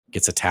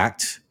 gets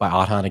attacked by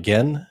Adahan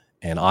again.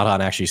 And Adahan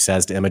actually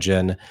says to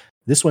Imogen,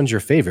 this one's your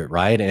favorite,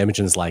 right? And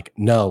Imogen's like,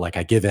 no, like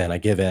I give in.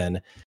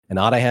 And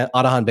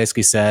Adahan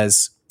basically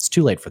says, it's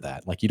too late for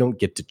that. Like, you don't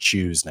get to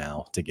choose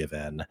now to give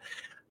in.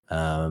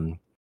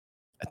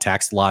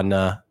 Attacks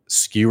Laudna,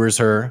 skewers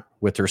her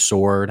with her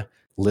sword,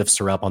 lifts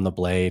her up on the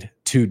blade.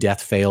 2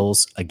 death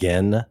fails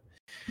again.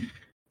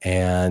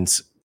 And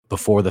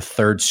before the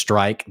third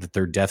strike, the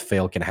third death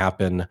fail can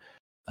happen,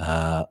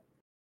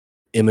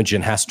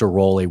 Imogen has to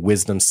roll a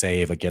wisdom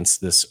save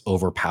against this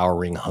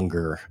overpowering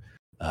hunger,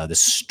 this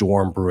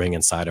storm brewing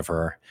inside of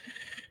her.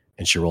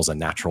 And she rolls a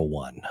natural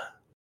 1.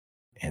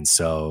 And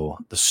so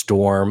the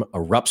storm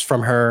erupts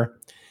from her.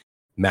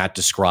 Matt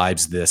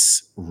describes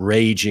this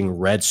raging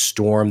red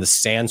storm, the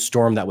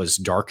sandstorm that was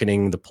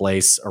darkening the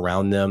place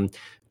around them,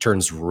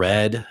 turns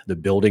red. The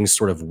buildings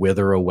sort of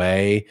wither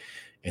away.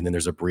 And then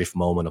there's a brief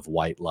moment of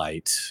white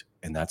light.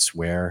 And that's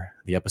where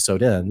the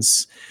episode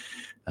ends.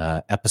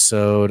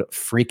 Episode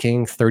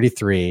freaking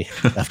 33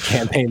 of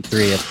Campaign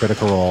 3 of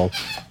Critical Role,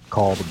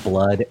 called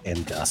Blood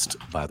and Dust,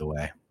 by the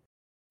way.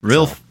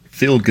 Real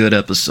feel-good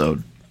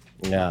episode.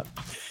 Yeah.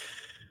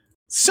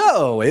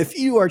 So if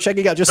you are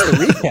checking out just the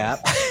recap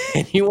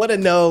and you want to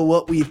know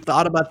what we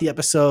thought about the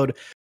episode,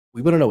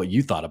 we want to know what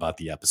you thought about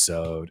the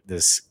episode,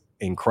 this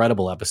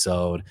incredible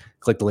episode,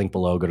 click the link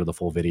below, go to the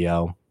full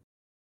video.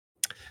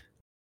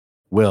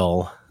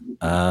 Will,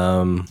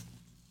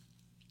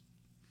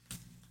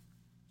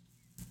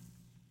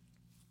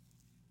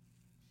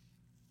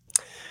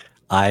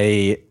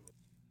 I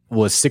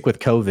was sick with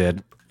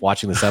COVID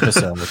watching this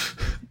episode,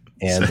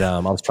 and I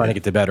was trying to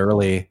get to bed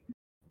early,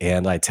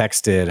 and I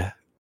texted.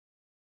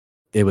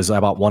 It was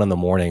about 1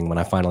 a.m. when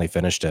I finally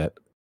finished it,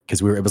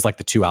 because it was like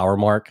the 2-hour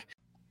mark.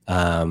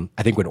 I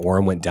think when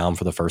Orym went down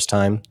for the first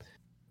time,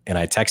 and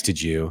I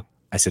texted you.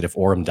 I said, if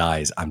Orym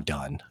dies, I'm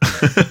done.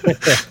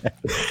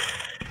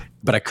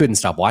 But I couldn't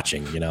stop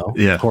watching,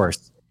 Yeah. Of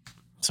course.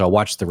 So I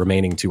watched the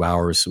remaining 2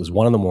 hours. It was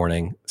 1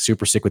 a.m,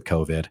 super sick with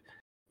COVID.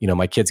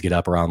 My kids get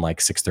up around like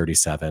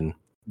 6:37.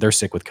 They're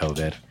sick with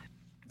COVID.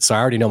 So I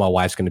already know my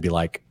wife's going to be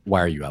like, why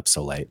are you up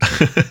so late?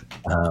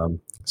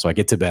 So I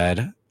get to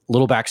bed.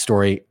 Little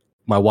backstory.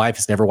 My wife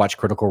has never watched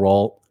Critical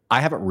Role.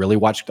 I haven't really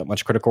watched that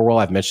much Critical Role.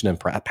 I've mentioned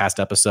in past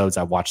episodes,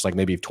 I've watched like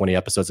maybe 20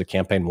 episodes of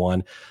Campaign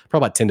 1,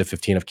 probably about 10 to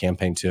 15 of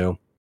Campaign 2.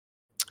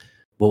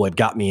 But what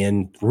got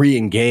me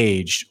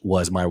re-engaged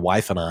was my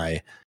wife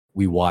and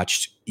we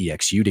watched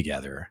EXU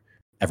together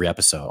every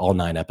episode, all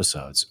 9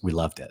 episodes. We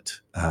loved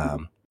it.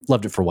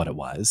 Loved it for what it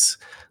was,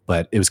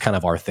 but it was kind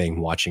of our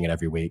thing, watching it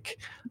every week.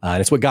 And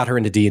it's what got her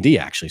into D&D,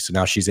 actually. So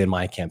now she's in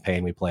my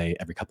campaign. We play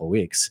every couple of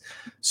weeks.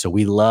 So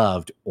we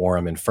loved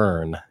Orym and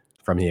Fern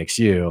from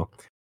EXU.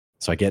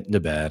 So I get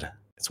into bed.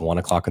 It's 1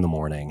 o'clock in the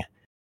morning.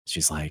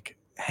 She's like,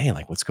 hey,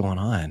 like, what's going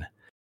on?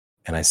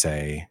 And I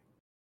say,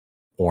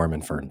 Orym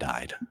and Fern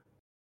died.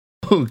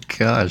 Oh,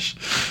 gosh.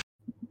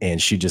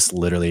 And she just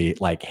literally,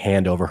 like,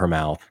 hand over her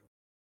mouth.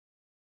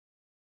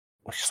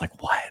 She's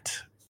like,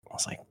 what? I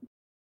was like,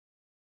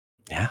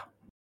 yeah.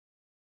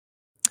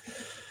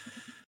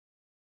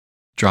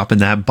 Dropping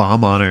that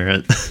bomb on her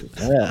at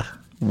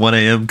 1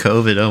 a.m.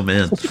 COVID. Oh,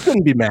 man. She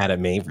couldn't be mad at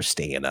me for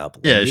staying up.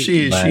 Yeah,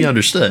 she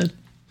understood.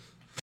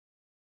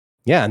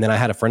 Yeah, and then I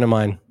had a friend of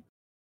mine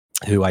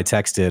who I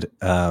texted.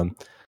 I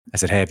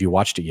said, hey, have you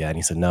watched it yet? And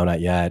he said, no,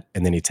 not yet.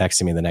 And then he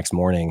texted me the next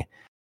morning,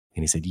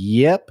 and he said,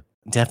 yep,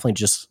 definitely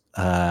just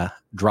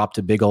dropped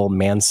a big old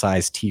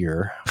man-sized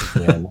tear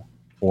when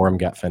Orem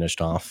got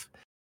finished off.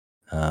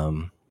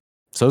 So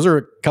those are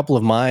a couple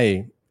of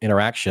my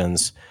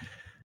interactions.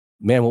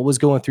 Man, what was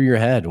going through your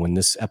head when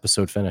this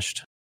episode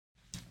finished?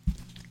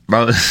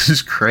 Bro, this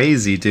is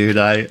crazy, dude.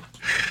 I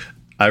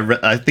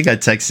think I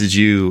texted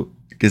you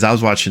because I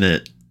was watching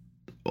it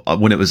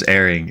when it was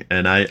airing,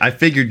 and I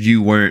figured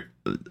you weren't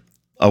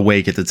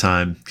awake at the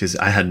time because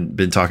I hadn't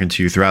been talking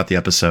to you throughout the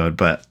episode,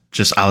 but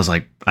I was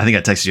like, I think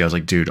I texted you. I was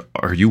like, dude,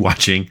 are you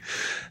watching?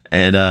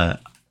 And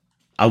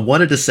I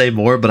wanted to say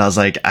more, but I was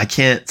like, I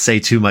can't say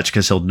too much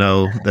because he'll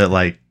know that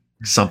like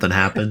something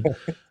happened.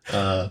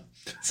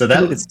 So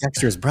that it's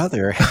Dexter's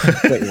brother.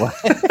 Wait, what?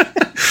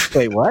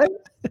 Wait, what?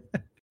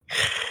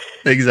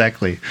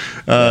 Exactly.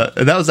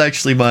 And that was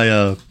actually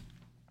my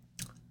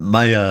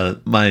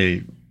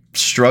my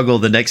struggle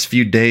the next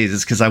few days,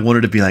 is because I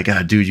wanted to be like,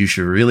 dude, you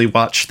should really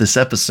watch this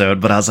episode.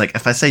 But I was like,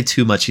 if I say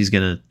too much, he's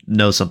gonna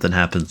know something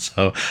happens.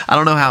 So I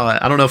don't know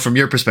I don't know from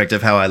your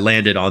perspective how I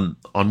landed on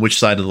which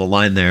side of the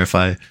line there. If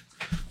I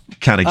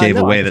kind of gave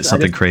away that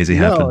something crazy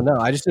happened. No,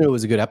 I just knew it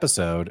was a good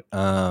episode.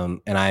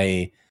 And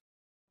I,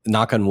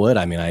 knock on wood,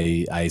 I mean,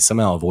 I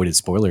somehow avoided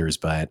spoilers,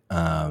 but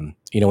when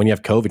you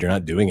have COVID, you're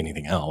not doing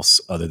anything else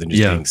other than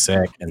just getting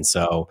sick. And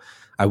so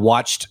I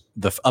watched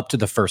up to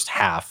the first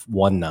half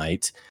one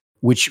night,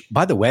 which,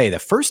 by the way, the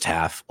first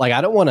half, like,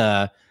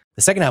 the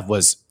second half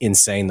was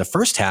insane. The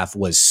first half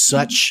was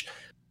such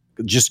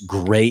just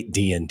great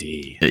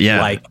D&D. Yeah,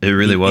 like, it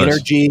really was.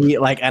 Energy,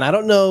 like, and I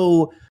don't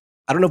know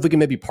if we can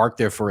maybe park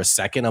there for a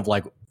second of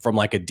like, from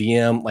like a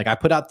DM, like I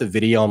put out the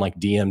video on like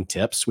DM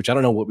tips, which I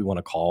don't know what we want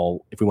to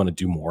call, if we want to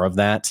do more of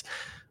that.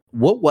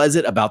 What was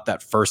it about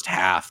that first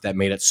half that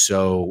made it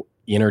so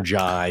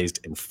energized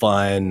and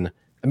fun?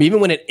 I mean, even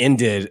when it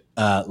ended,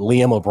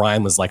 Liam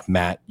O'Brien was like,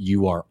 Matt,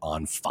 you are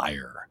on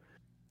fire.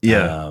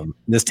 Yeah.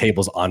 This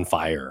table's on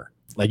fire.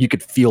 Like, you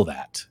could feel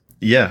that.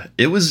 Yeah.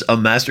 It was a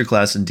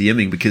masterclass in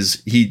DMing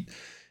because he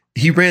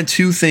ran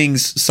two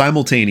things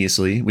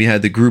simultaneously. We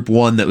had the group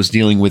one that was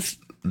dealing with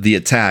the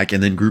attack,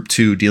 and then group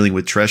two dealing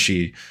with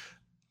Treshy,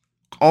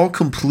 all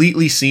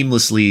completely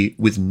seamlessly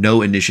with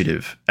no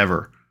initiative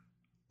ever.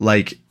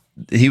 Like,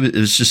 it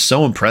was just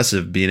so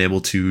impressive being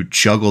able to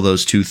juggle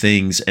those two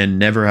things and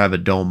never have a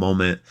dull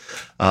moment.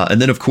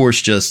 And then, of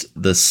course, just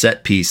the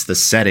set piece, the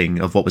setting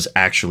of what was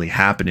actually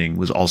happening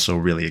was also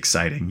really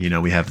exciting.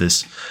 We have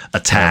this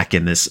attack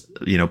and this,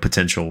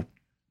 potential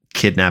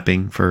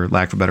kidnapping, for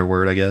lack of a better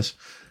word, I guess.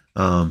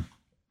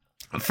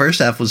 First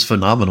half was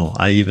phenomenal.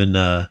 I even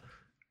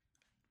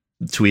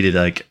tweeted,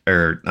 like,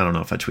 or I don't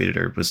know if I tweeted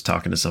or was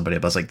talking to somebody,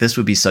 but I was like, this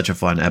would be such a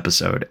fun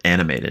episode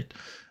animated.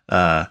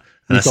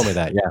 You told me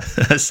that, yeah.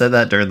 I said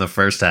that during the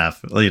first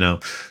half.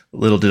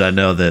 Little did I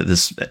know that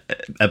this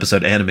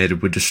episode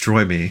animated would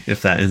destroy me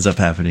if that ends up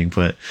happening.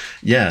 But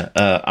yeah,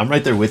 I'm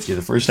right there with you.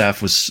 The first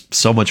half was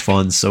so much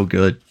fun, so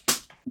good.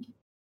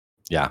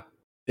 Yeah,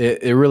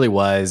 it really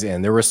was.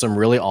 And there were some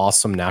really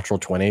awesome natural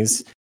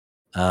 20s.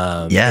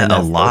 Yeah,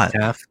 a lot.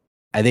 Half.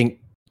 I think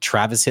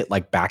Travis hit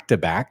like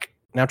back-to-back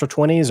natural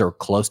 20s or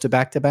close to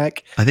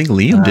back-to-back. I think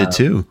Liam did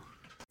too.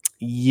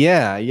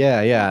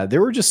 Yeah.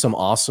 There were just some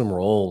awesome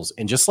rolls,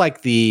 and just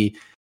like the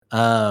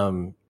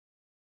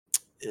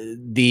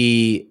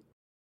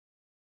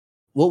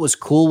what was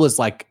cool was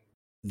like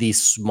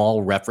these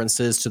small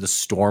references to the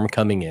storm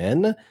coming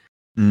in,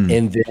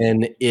 and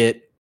then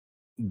it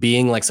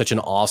being like such an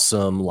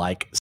awesome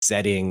like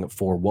setting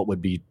for what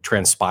would be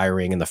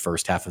transpiring in the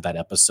first half of that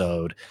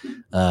episode.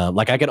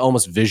 Like, I could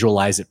almost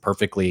visualize it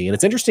perfectly, and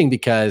it's interesting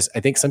because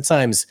I think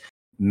sometimes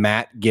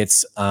Matt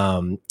gets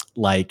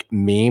like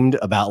memed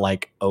about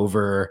like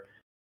over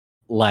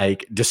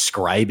like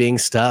describing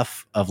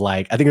stuff of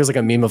like, I think there's like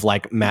a meme of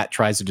like Matt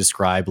tries to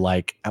describe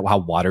like how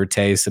water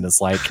tastes, and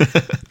it's like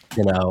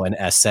an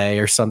essay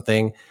or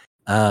something.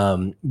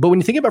 But when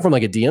you think about it from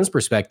like a DM's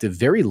perspective,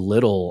 very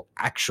little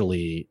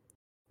actually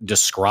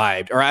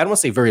described, or I don't want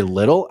to say very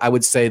little. I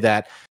would say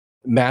that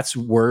Matt's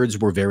words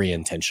were very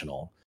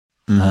intentional.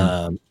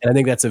 And I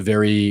think that's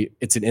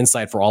it's an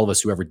insight for all of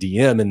us who ever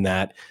DM, in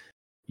that,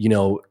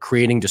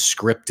 creating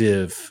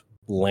descriptive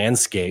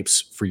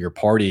landscapes for your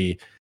party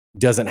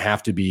doesn't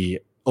have to be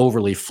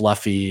overly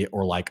fluffy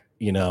or like,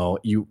 you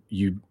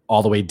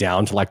all the way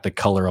down to like the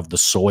color of the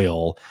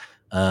soil.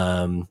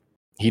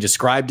 He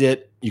described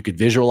it, you could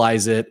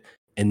visualize it,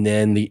 and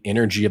then the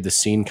energy of the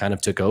scene kind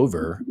of took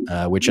over,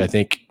 which I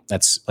think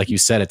that's, like you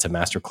said, it's a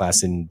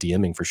masterclass in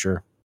DMing for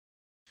sure.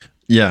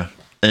 Yeah.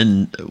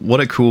 And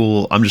what a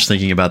cool, I'm just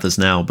thinking about this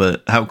now,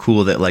 but how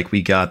cool that like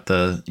we got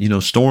the,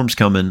 storms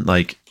coming,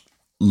 like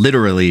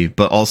literally,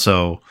 but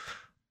also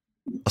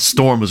a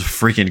storm was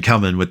freaking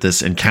coming with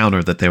this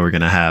encounter that they were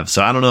going to have.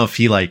 So I don't know if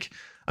he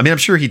I'm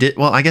sure he did.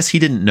 Well, I guess he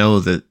didn't know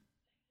that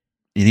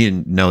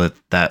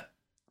that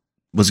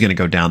was going to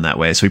go down that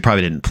way. So he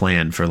probably didn't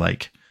plan for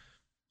like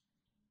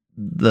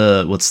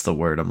what's the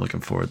word I'm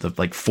looking for? The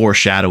like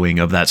foreshadowing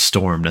of that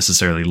storm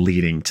necessarily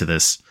leading to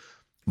this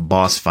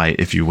boss fight,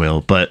 if you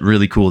will, but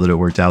really cool that it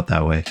worked out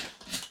that way.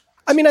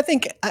 I mean, I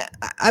think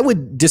I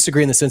would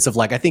disagree in the sense of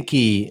like, I think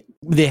he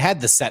they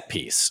had the set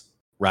piece,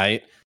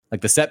 right?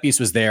 Like the set piece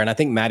was there. And I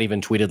think Matt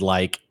even tweeted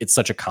like, it's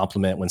such a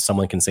compliment when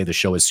someone can say the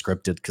show is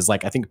scripted. Cause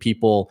like, I think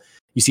people,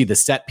 you see the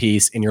set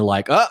piece and you're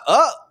like,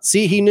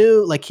 see, he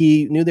knew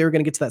they were going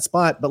to get to that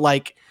spot. But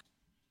like,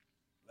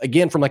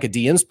 again, from like a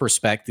DM's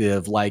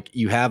perspective, like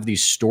you have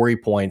these story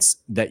points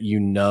that,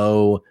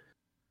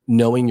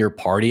 knowing your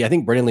party. I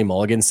think Brendan Lee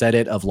Mulligan said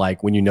it of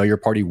like, when you know your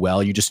party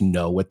well, you just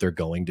know what they're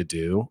going to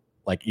do.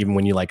 Like even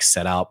when you like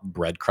set out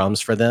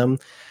breadcrumbs for them.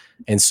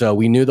 And so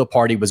we knew the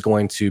party was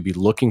going to be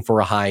looking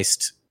for a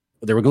heist.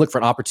 They were going to look for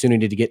an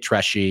opportunity to get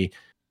Treshy,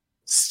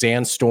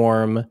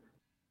 Sandstorm,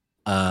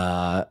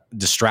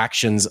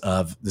 distractions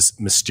of this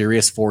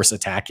mysterious force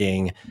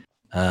attacking.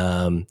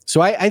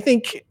 So I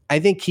think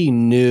he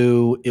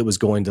knew it was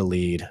going to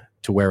lead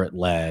to where it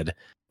led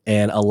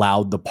and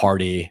allowed the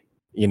party,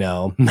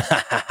 like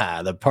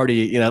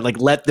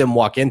let them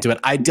walk into it.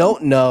 I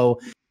don't know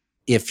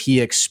if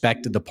he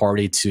expected the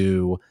party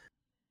to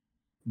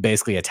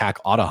basically attack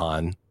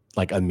Autohan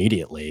like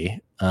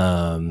immediately.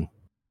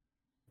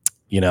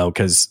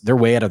 Because they're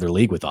way out of their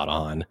league with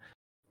Autohan.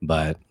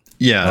 But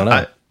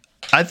yeah,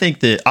 I think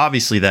that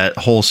obviously that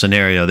whole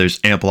scenario, there's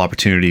ample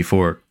opportunity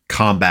for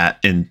combat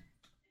in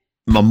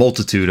a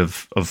multitude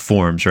of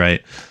forms,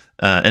 right?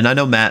 And I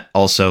know Matt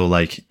also,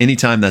 like,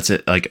 anytime that's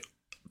it, like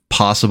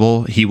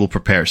possible, he will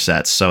prepare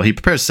sets. So he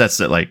prepares sets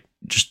that like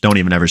just don't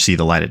even ever see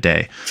the light of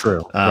day.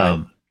 True.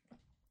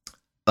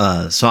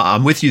 So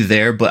I'm with you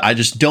there, but I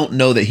just don't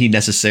know that he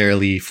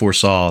necessarily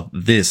foresaw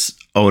this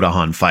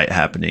Autohan fight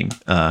happening.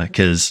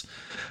 Because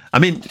I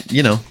mean,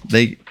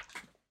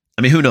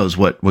 who knows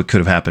what could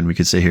have happened? We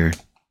could sit here,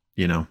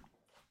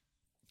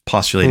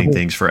 postulating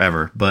things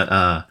forever.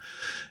 But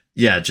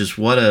yeah, just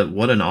what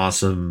an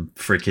awesome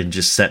freaking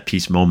just set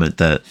piece moment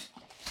that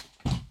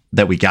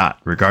we got,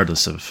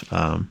 regardless of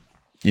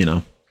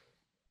the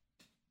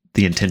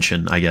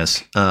intention, I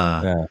guess.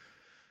 Yeah.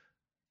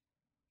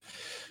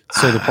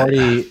 So the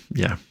party,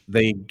 yeah,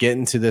 they get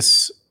into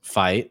this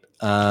fight.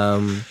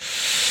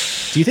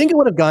 Do you think it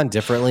would have gone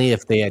differently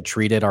if they had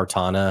treated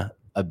Artana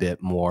a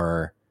bit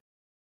more?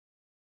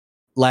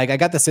 Like, I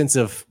got the sense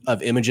of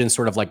Imogen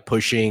sort of like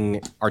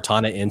pushing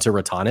Artana into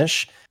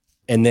Ratanish,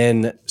 and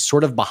then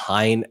sort of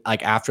behind,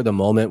 like after the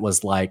moment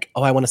was like,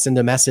 oh, I want to send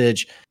a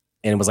message,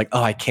 and it was like,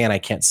 oh, I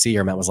can't see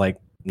her. Matt was like,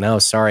 no,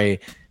 sorry.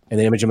 And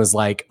then Imogen was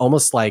like,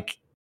 almost like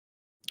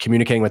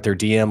communicating with their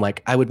DM,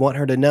 like, I would want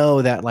her to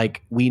know that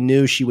like we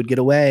knew she would get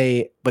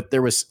away, but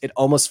it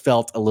almost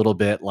felt a little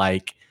bit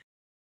like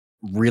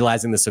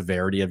realizing the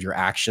severity of your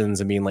actions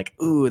and being like,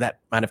 ooh, that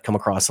might have come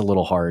across a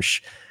little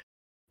harsh.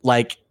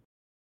 Like,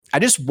 I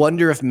just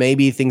wonder if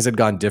maybe things had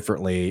gone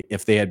differently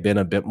if they had been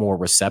a bit more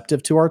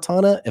receptive to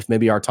Artana, if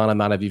maybe Artana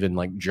might have even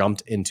like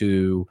jumped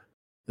into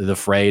the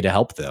fray to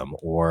help them,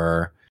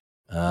 or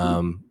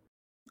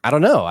I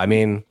don't know. I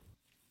mean,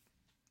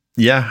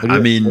 yeah,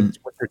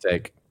 what's your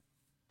take?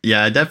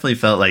 Yeah, I definitely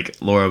felt like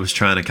Laura was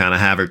trying to kind of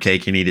have her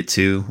cake and eat it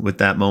too with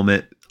that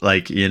moment.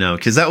 Like,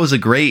 because that was a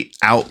great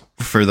out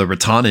for the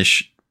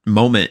Ratanish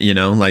moment,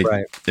 like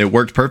right. It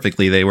worked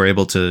perfectly. They were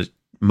able to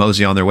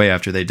mosey on their way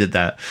after they did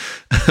that.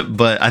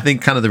 But I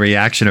think kind of the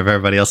reaction of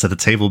everybody else at the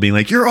table being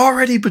like, you're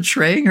already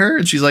betraying her.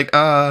 And she's like,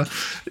 right.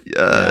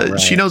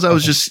 She knows I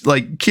was just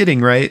like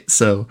kidding. Right.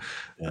 So,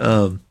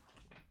 I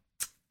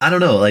don't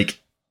know, like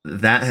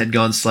that had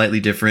gone slightly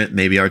different.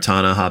 Maybe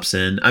Artana hops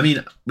in. I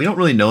mean, we don't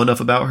really know enough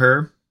about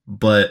her,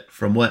 but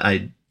from what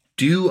I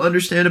do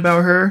understand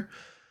about her,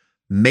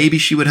 maybe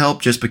she would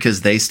help just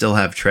because they still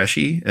have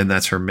Treshy and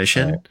that's her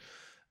mission. Right.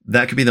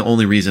 That could be the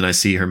only reason I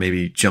see her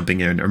maybe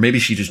jumping in, or maybe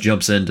she just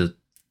jumps in to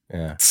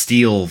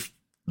steal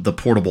the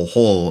portable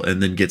hole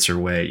and then gets her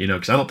way,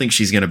 because I don't think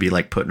she's going to be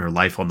like putting her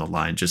life on the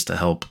line just to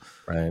help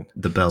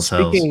the Bell's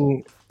Hells.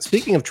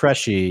 Speaking of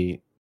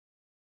Treshy,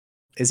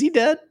 is he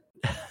dead?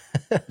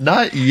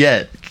 Not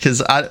yet,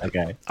 because I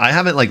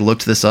haven't like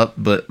looked this up,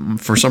 but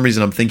for some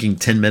reason I'm thinking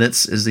 10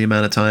 minutes is the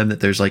amount of time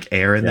that there's like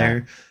air in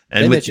there.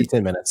 And with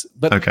 10 minutes,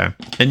 but okay.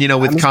 And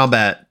with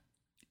combat,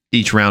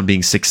 each round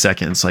being 6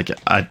 seconds, like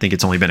I think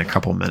it's only been a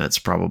couple minutes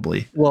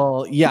probably.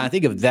 Well, yeah, I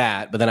think of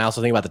that, but then I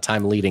also think about the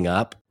time leading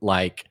up,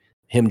 like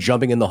him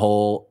jumping in the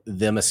hole,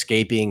 them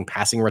escaping,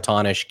 passing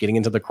Ratanish, getting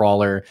into the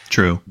crawler,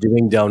 true,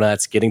 doing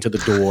donuts, getting to the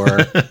door,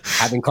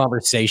 having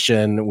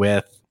conversation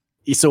with.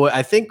 So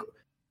I think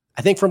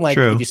from like,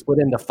 if you split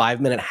into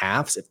 5-minute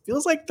halves, it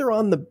feels like they're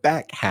on the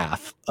back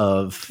half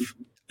of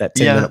that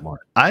 10-minute mark.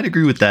 I'd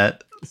agree with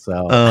that.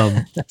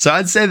 So, so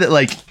I'd say that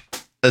like,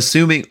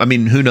 assuming, I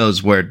mean, who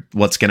knows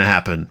what's going to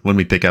happen when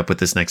we pick up with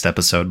this next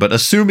episode, but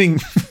assuming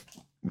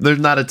there's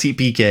not a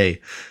TPK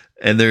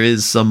and there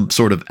is some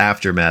sort of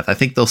aftermath, I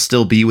think they'll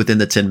still be within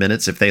the 10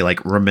 minutes if they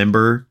like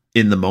remember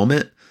in the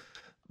moment.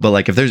 But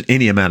like, if there's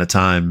any amount of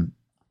time,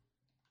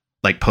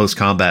 like post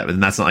combat,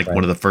 and that's not like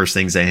one of the first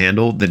things they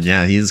handle, then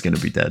yeah, he is going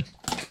to be dead.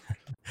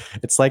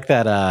 It's like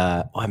that.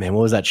 What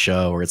was that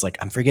show where it's like,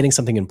 I'm forgetting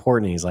something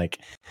important. And he's like,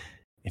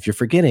 if you're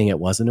forgetting, it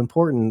wasn't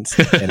important.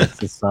 And it's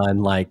the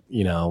son, like,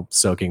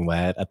 soaking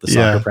wet at the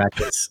soccer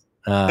practice.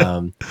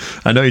 I know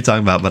what you're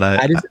talking about, but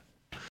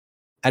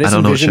I just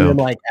envision them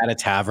like at a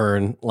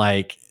tavern,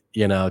 like,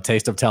 you know,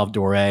 Taste of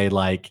Tal'Dorei,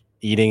 like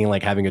eating,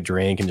 like having a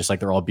drink, and just like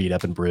they're all beat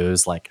up and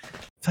bruised. Like, I feel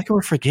like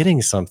we're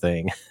forgetting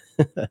something.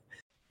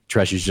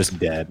 Tresh is just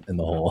dead in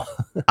the hole.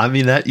 I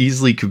mean, that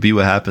easily could be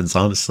what happens,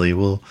 honestly.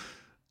 Well,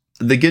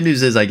 the good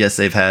news is, I guess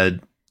they've had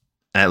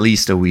at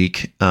least a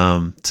week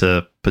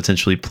to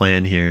potentially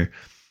plan here.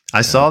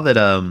 I saw that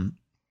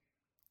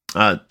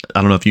I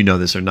don't know if you know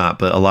this or not,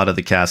 but a lot of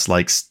the cast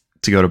likes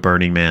to go to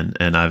Burning Man,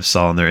 and I've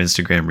saw on their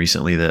Instagram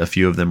recently that a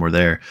few of them were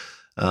there.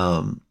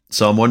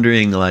 So I'm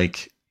wondering,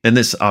 like, and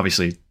this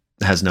obviously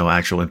has no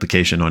actual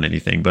implication on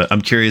anything, but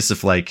I'm curious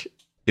if, like,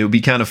 it would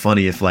be kind of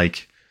funny if,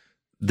 like,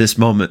 this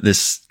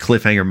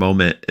cliffhanger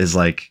moment is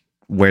like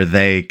where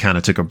they kind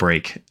of took a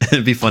break.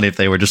 It'd be funny if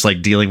they were just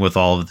like dealing with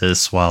all of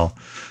this while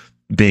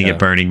being at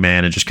Burning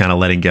Man and just kind of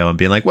letting go and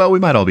being like, well, we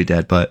might all be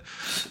dead, but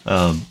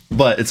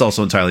it's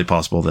also entirely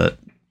possible that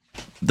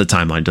the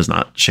timeline does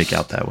not shake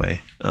out that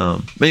way.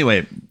 But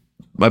anyway,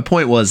 my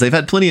point was they've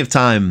had plenty of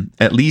time,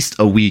 at least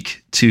a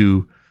week,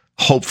 to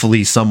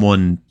hopefully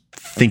someone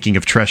thinking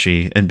of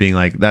Treshy and being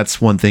like, that's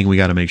one thing we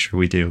got to make sure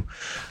we do.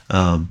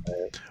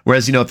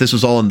 Whereas, you know, if this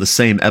was all in the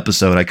same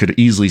episode, I could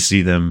easily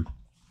see them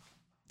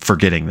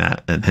forgetting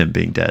that and him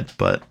being dead.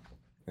 But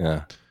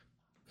yeah,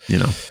 you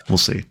know, we'll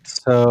see.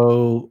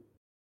 So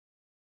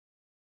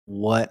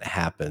what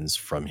happens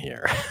from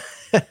here?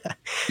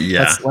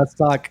 Yeah, let's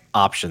talk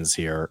options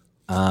here.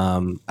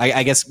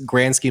 I guess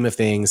grand scheme of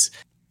things,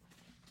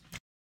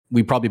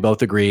 we probably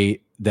both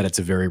agree that it's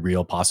a very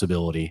real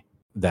possibility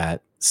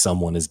that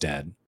someone is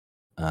dead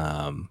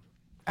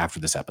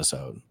after this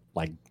episode,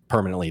 like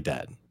permanently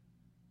dead.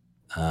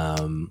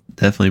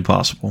 Definitely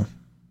possible.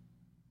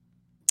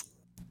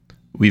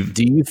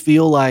 Do you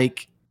feel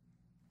like,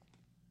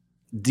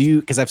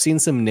 because I've seen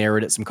some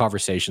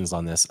conversations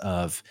on this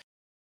of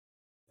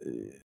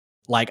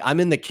like, I'm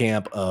in the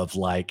camp of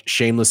like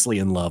shamelessly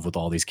in love with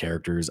all these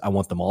characters. I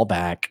want them all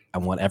back. I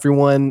want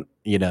everyone,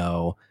 you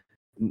know,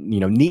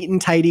 neat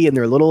and tidy in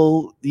their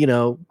little, you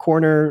know,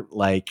 corner,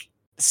 like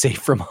safe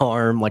from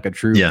harm, like a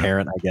true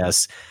parent, I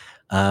guess.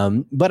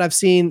 But I've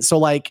seen, so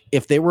like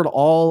if they were to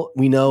all,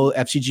 we know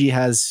FCG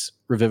has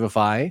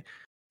Revivify.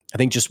 I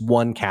think just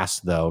one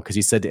cast though, because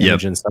he said to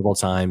Imogen several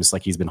times,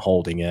 like he's been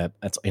holding it.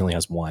 He only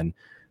has one.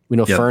 We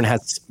know Fern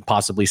has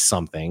possibly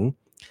something.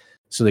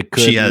 So they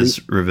could. She has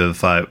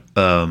Revivify.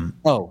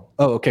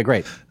 Okay,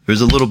 great.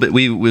 There's a little bit.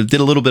 We did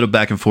a little bit of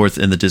back and forth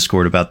in the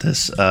Discord about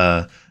this.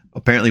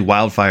 Apparently,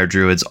 Wildfire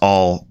Druids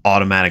all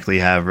automatically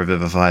have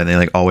Revivify, and they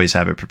like always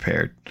have it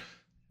prepared.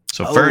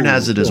 So Fern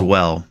has it as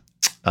well.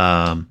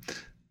 And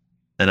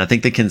I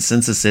think the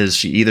consensus is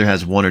she either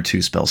has 1 or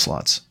 2 spell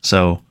slots.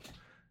 So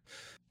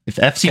if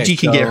FCG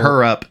can get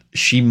her up,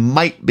 she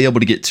might be able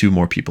to get 2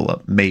 more people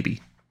up,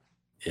 maybe.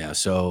 Yeah.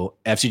 So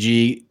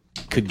FCG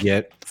could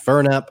get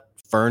Fern up.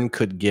 Fern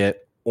could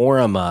get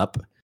Orym up.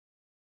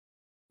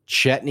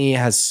 Chetney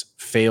has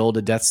failed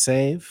a death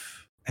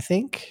save, I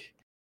think.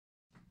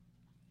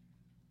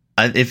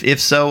 If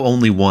so,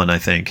 only 1, I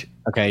think.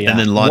 Okay, yeah. And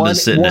then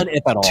Laudna's sitting at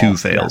 2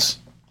 fails.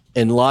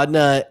 Yeah. And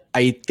Laudna,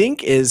 I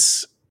think,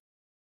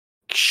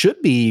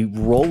 should be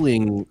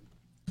rolling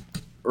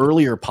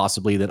earlier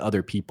possibly than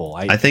other people.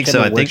 I think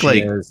so. I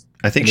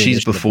think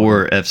she's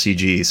before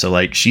FCG, so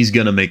like she's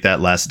gonna make that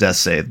last death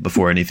save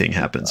before anything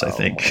happens. I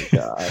think. Oh my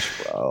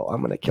gosh, bro,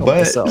 I'm gonna kill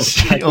myself.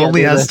 She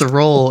only has to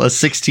roll a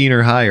 16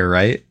 or higher,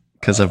 right?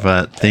 Because of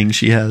that thing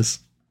she has,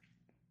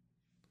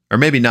 or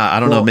maybe not. I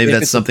don't know. Maybe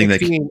that's something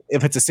 16,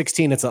 if it's a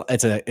 16,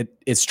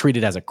 it's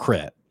treated as a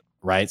crit,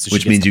 right? So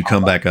which means you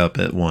come back up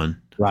at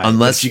 1, right?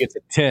 Unless she gets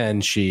a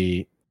 10,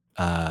 she's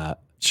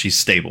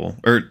stable,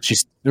 or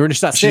she's not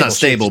stable. She's not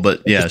stable,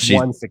 but yeah, she's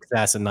one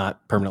success and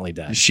not permanently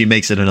dead. She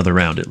makes it another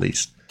round at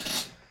least.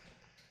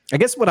 I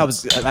guess I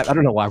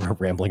don't know why we're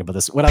rambling about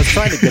this. What I was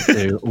trying to get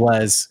to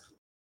was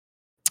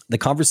the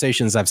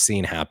conversations I've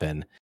seen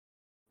happen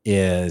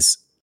is,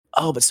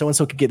 oh, but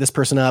so-and-so could get this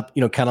person up,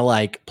 you know, kind of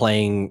like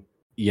playing,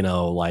 you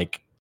know,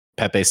 like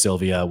Pepe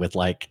Sylvia with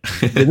like,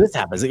 when this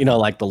happens, you know,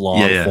 like the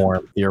long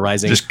form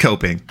theorizing. Just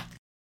coping.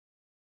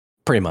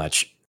 Pretty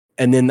much.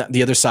 And then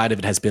the other side of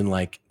it has been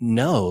like,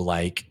 no,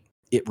 like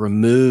it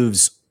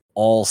removes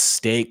all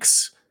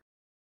stakes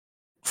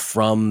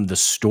from the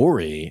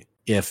story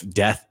if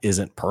death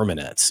isn't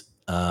permanent.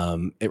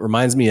 It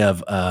reminds me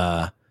of,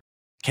 I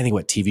can't think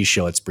what TV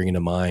show it's bringing to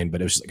mind,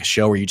 but it was just like a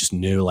show where you just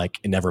knew like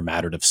it never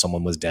mattered if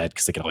someone was dead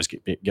because they could always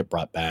get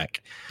brought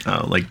back.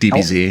 Oh, like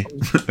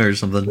DBZ or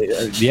something.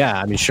 Yeah,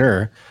 I mean,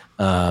 sure.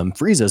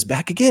 Frieza's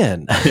back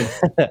again.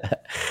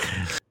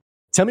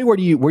 Tell me, where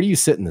do you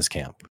sit in this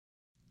camp?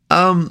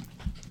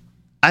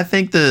 I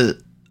think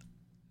the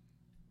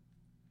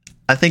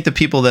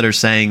people that are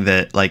saying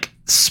that like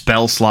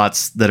spell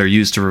slots that are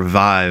used to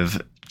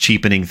revive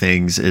cheapening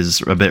things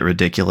is a bit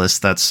ridiculous.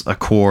 That's a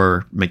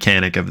core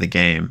mechanic of the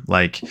game.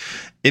 Like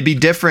it'd be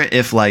different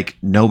if like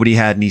nobody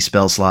had any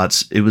spell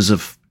slots. It was a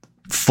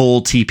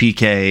full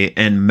TPK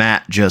and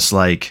Matt just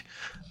like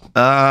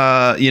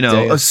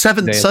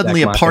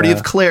Suddenly a party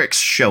of clerics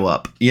show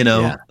up,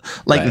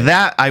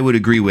 that I would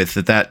agree with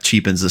that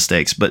cheapens the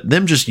stakes, but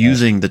them just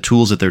using the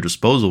tools at their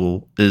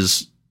disposal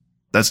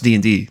that's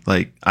D&D.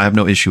 Like, I have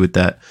no issue with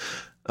that.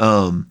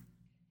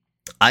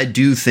 I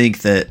do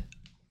think that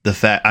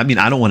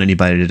I don't want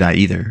anybody to die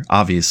either,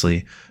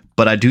 obviously,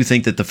 but I do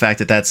think that the fact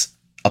that that's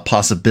a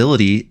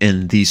possibility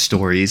in these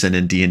stories and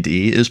in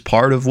D&D is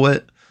part of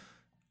what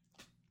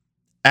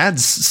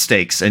adds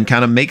stakes and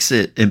kind of makes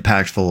it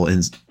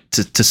impactful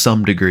to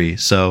some degree.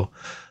 So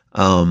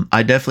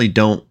I definitely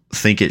don't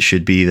think it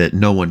should be that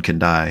no one can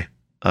die.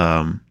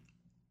 I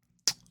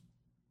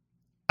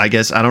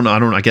guess I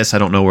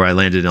don't know where I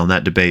landed on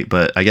that debate,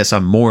 but I guess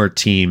I'm more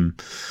team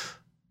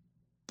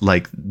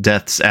like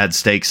deaths add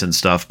stakes and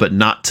stuff, but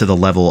not to the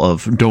level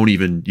of don't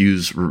even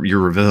use your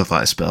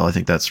revivify spell. I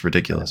think that's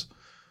ridiculous.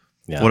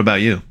 Yeah. What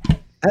about you?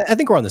 I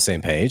think we're on the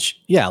same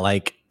page. Yeah,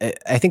 like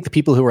I think the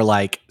people who are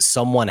like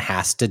someone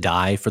has to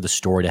die for the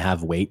story to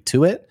have weight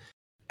to it,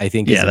 I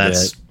think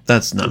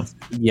that's no.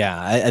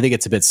 Yeah, I think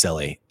it's a bit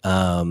silly.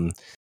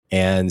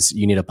 And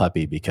you need a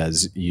puppy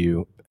because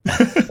you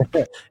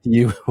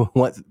you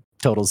want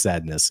total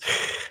sadness.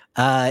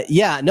 I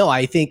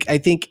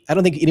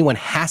don't think anyone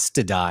has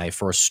to die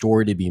for a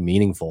story to be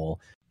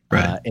meaningful.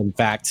 Right. In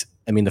fact,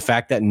 I mean, the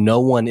fact that no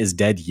one is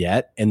dead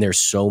yet and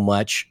there's so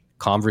much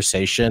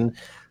conversation.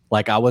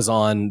 Like, I was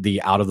on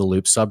the Out of the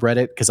Loop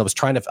subreddit because I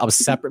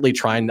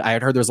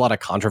had heard there was a lot of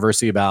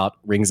controversy about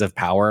Rings of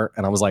Power,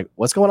 and I was like,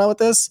 what's going on with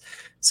this?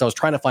 So I was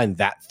trying to find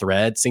that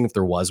thread, seeing if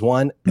there was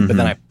one. Mm-hmm. But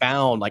then I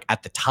found, like,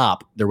 at the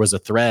top, there was a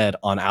thread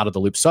on Out of the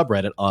Loop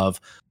subreddit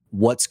of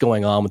what's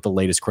going on with the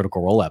latest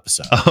Critical Role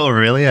episode. Oh,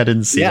 really? I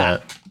didn't see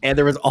that. And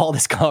there was all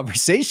this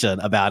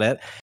conversation about it.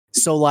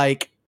 So,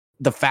 like,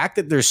 the fact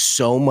that there's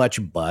so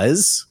much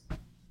buzz,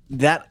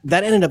 that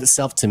in and of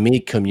itself, to me,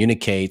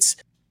 communicates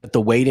that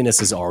the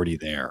weightiness is already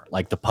there.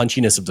 Like, the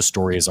punchiness of the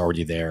story is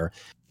already there.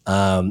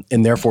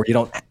 And therefore,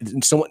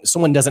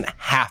 someone doesn't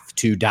have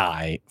to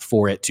die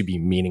for it to be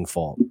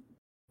meaningful.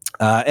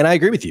 And I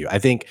agree with you. I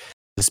think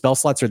the spell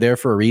slots are there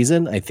for a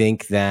reason. I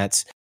think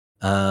that,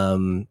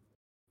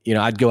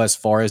 I'd go as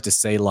far as to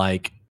say,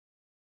 like,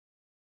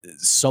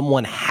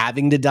 someone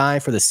having to die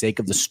for the sake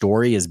of the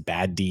story is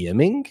bad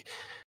DMing.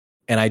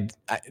 And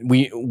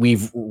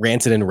we've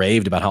ranted and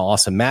raved about how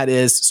awesome Matt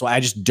is. So I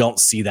just don't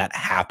see that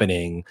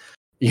happening.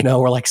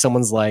 Where, like,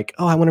 someone's like,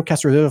 oh, I want to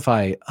cast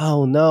Revivify.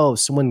 Oh no,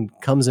 someone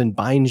comes and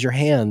binds your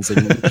hands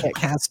and you can't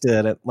cast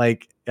it.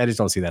 Like, I just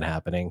don't see that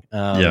happening.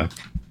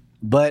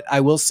 But I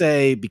will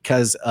say,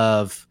 because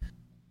of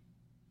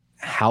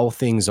how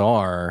things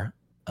are,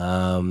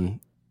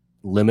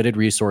 limited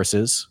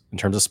resources in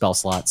terms of spell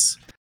slots,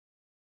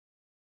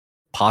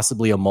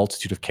 possibly a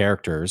multitude of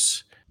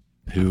characters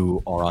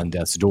who are on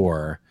death's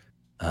door,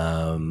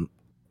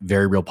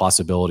 very real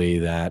possibility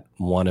that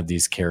one of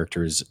these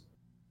characters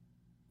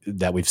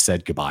that we've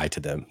said goodbye to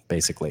them,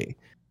 basically.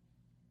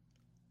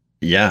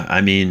 Yeah,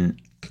 I mean,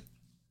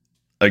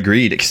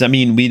 agreed. Because, I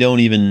mean, we don't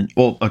even...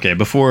 Well, okay,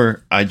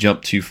 before I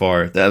jump too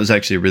far, that was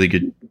actually a really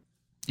good...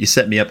 You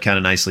set me up kind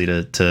of nicely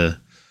to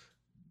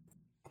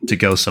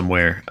go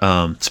somewhere.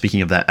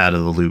 Speaking of that Out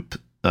of the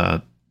Loop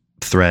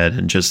thread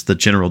and just the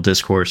general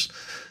discourse,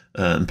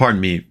 and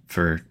pardon me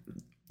for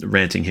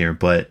ranting here,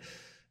 but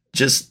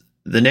just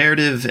the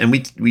narrative, and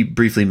we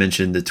briefly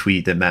mentioned the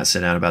tweet that Matt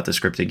sent out about the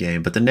scripted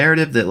game, but the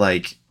narrative that,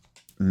 like,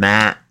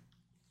 Matt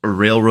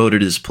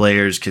railroaded his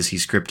players because he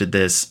scripted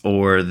this,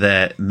 or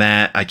that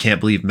I can't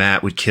believe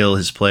Matt would kill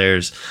his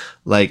players,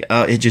 like,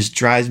 it just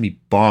drives me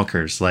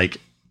bonkers. Like,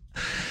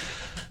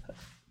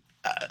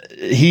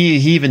 he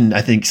even,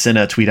 I think, sent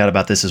a tweet out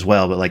about this as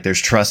well, but, like, there's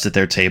trust at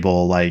their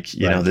table, like,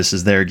 you know, this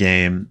is their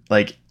game.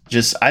 Like,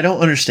 just, I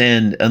don't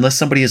understand, unless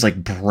somebody is,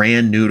 like,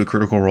 brand new to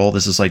Critical Role,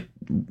 this is, like,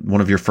 one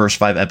of your first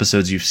 5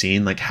 episodes you've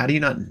seen, like, how do you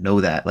not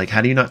know that? Like,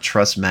 how do you not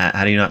trust Matt?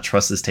 How do you not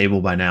trust this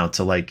table by now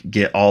to, like,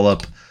 get all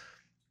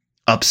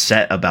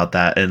upset about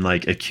that and,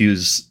 like,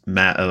 accuse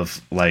Matt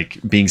of, like,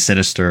 being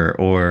sinister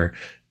or,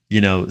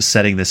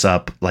 setting this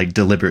up, like,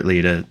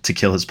 deliberately to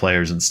kill his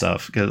players and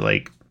stuff? Because,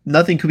 like,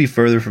 nothing could be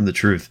further from the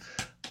truth.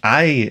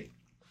 I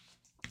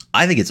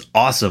think it's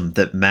awesome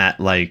that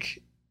Matt,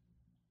 like,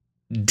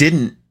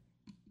 didn't,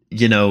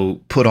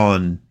 put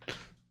on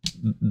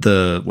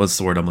what's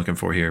the word I'm looking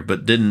for here,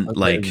 but didn't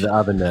like the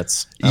oven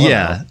mitts.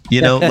 Yeah,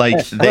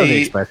 like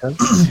they they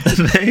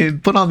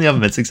put on the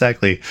oven mitts,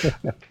 exactly.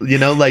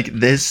 Like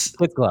this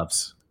with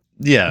gloves.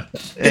 Yeah,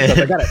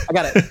 I got it.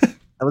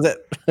 That was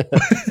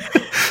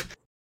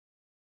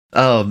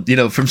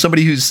it. From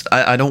somebody who's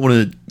I don't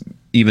want to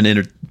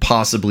even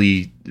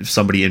possibly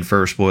somebody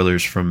infer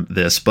spoilers from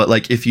this, but,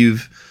 like, if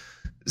you've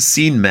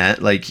seen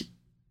Matt, like,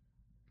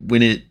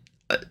 when it,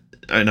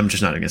 and I'm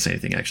just not going to say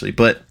anything actually,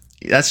 but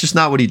that's just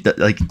not what he does.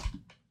 Like,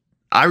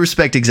 I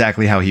respect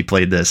exactly how he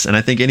played this, and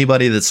I think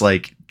anybody that's,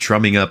 like,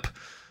 drumming up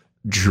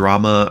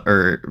drama,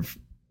 or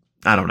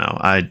I don't know,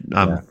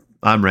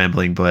 I'm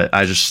rambling, but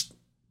I just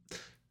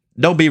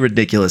don't be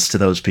ridiculous to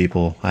those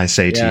people. I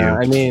say to you.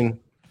 I mean,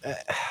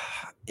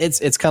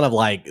 it's kind of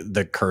like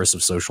the curse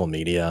of social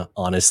media,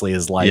 honestly,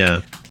 is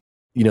like,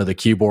 you know, the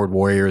keyboard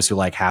warriors who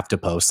like have to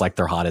post like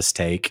their hottest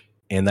take,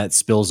 and that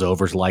spills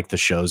over to like the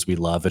shows we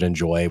love and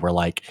enjoy, where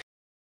like,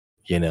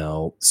 you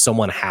know,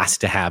 someone has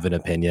to have an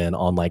opinion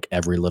on like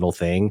every little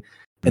thing.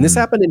 And this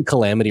happened in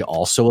Calamity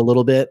also a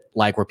little bit,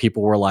 like where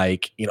people were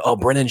like, you know, oh,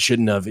 Brennan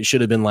shouldn't have, it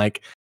should have been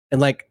like, and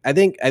like, I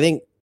think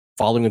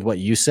following with what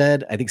you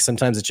said, I think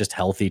sometimes it's just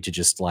healthy to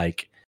just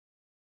like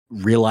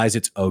realize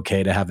it's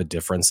okay to have a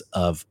difference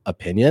of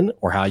opinion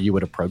or how you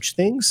would approach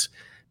things,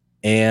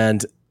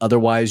 and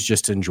otherwise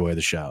just enjoy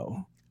the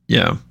show.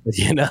 Yeah.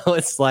 You know,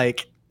 it's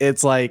like,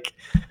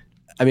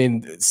 I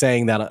mean,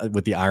 saying that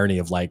with the irony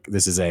of like,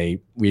 this is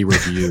we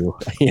review,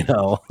 you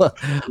know,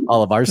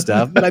 all of our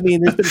stuff. But I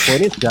mean, there's been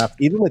plenty of stuff,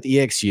 even with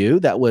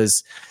EXU, that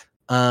was,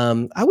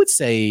 I would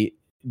say,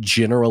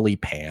 generally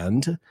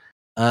panned.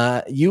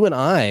 You and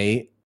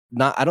I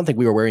don't think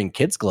we were wearing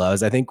kids'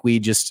 gloves. I think we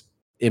just,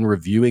 in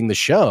reviewing the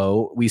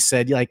show, we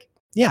said like,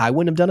 yeah, I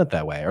wouldn't have done it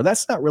that way, or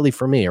that's not really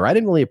for me, or I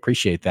didn't really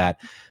appreciate that.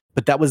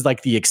 But that was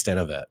like the extent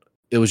of it.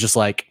 It was just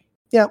like,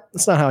 yeah,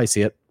 that's not how I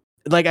see it.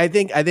 Like, I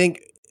think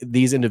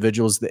these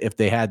individuals, if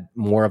they had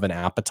more of an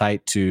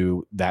appetite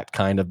to that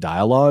kind of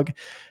dialogue,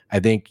 I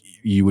think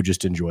you would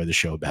just enjoy the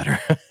show better.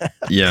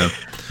 Yeah.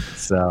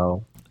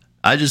 So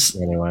I just,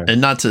 anyway.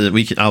 And not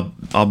to,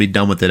 I'll be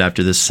done with it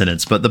after this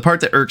sentence, but the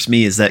part that irks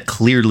me is that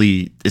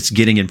clearly it's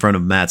getting in front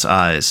of Matt's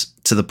eyes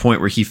to the point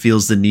where he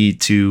feels the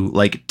need to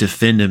like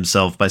defend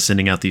himself by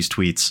sending out these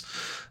tweets.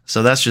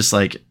 So that's just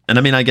like, and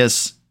I mean, I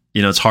guess,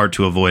 you know, it's hard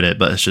to avoid it,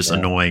 but it's just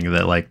annoying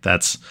that like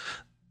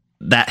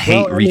that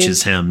hate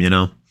reaches him, you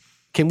know?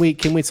 Can we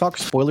talk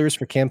spoilers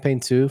for campaign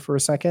 2 for a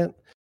second?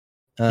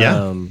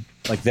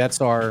 Like that's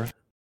our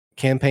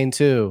campaign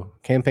 2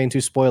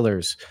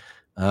 spoilers.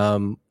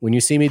 When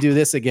you see me do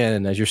this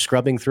again, as you're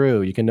scrubbing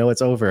through, you can know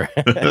it's over.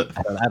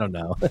 I don't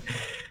know.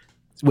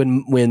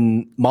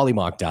 When Molly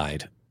Mock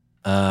died,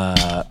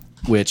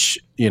 which,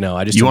 you know,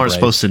 you aren't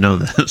supposed to know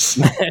this.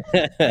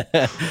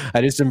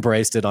 I just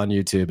embraced it on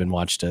YouTube and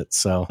watched it.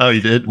 So, oh,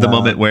 you did? The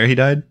moment where he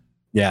died?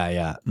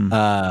 Yeah.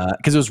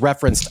 Because it was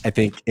referenced, I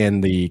think,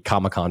 in the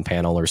Comic-Con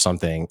panel or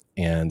something.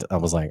 And I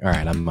was like, all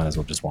right, I might as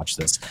well just watch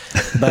this.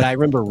 But I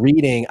remember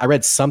I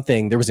read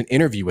something. There was an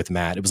interview with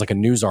Matt. It was like a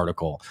news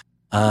article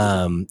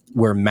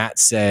where Matt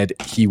said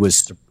he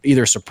was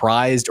either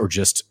surprised or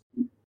just,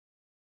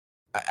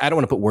 I don't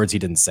want to put words he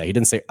didn't say. He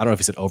didn't say, I don't know if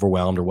he said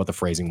overwhelmed or what the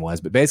phrasing was,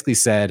 but basically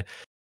said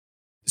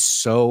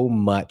so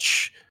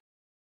much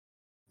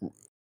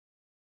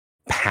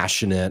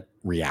passionate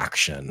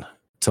reaction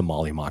to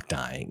Molly Mock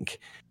dying.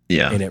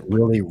 Yeah. And it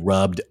really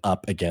rubbed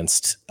up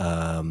against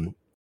the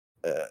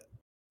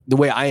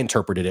way I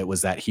interpreted it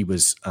was that he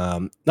was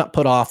not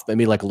put off,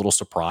 maybe like a little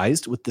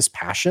surprised with this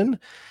passion,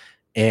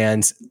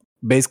 and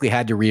basically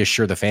had to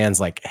reassure the fans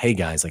like, hey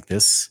guys, like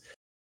this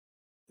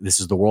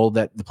is the world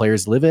that the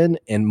players live in.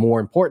 And more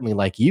importantly,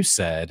 like you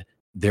said,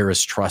 there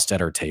is trust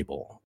at our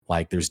table.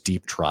 Like there's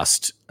deep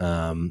trust,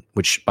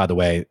 which by the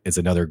way, is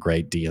another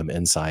great DM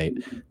insight,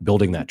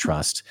 building that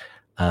trust.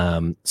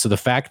 So the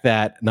fact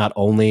that not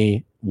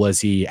only was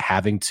he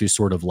having to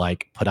sort of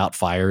like put out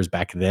fires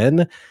back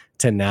then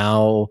to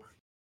now,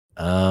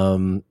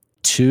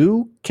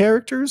 2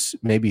 characters,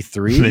 maybe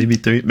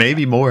 3,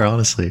 maybe more,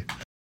 honestly.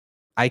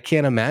 I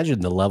can't imagine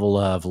the level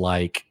of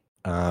like,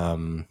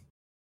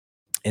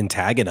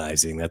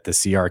 antagonizing that the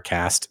CR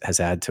cast has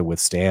had to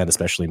withstand,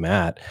 especially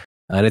Matt.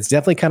 And it's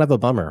definitely kind of a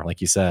bummer, like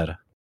you said.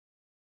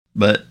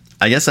 But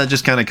I guess that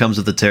just kind of comes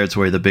with the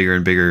territory, the bigger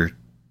and bigger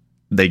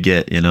they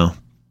get, you know?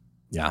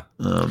 Yeah.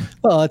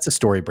 Well, it's a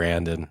story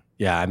brand. And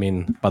yeah, I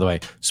mean, by the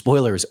way,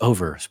 spoilers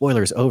over.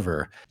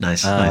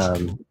 Nice.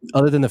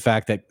 Other than the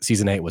fact that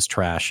season 8 was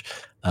trash,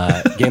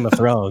 Game of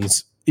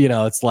Thrones, you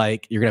know, it's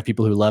like you're gonna have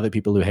people who love it,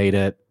 people who hate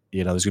it.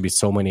 You know, there's gonna be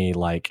so many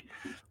like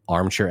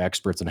armchair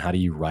experts on how do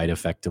you write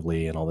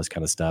effectively and all this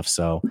kind of stuff.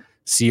 So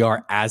CR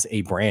as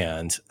a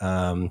brand,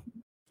 and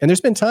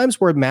there's been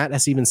times where Matt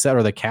has even said,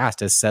 or the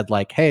cast has said,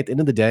 like, hey, at the end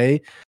of the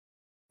day,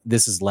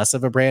 this is less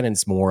of a brand and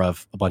it's more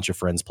of a bunch of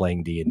friends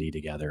playing D&D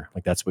together.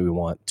 Like that's what we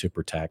want to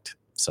protect.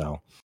 So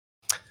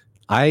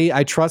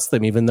I trust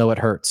them, even though it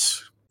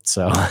hurts.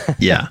 So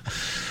yeah.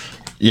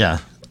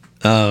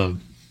 So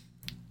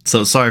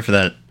sorry for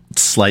that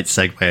slight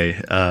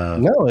segue.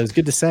 No, it was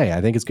good to say.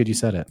 I think it's good you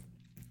said it.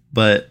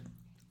 But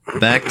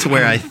back to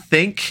where I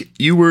think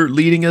you were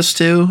leading us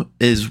to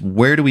is,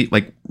 where do we,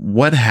 like,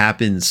 what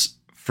happens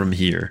from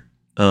here?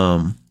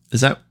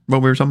 Is that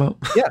what we were talking about?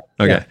 Yeah.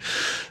 Okay. Yeah.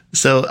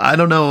 So I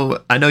don't know.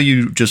 I know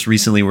you just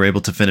recently were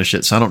able to finish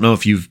it, so I don't know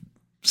if you've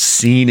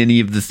seen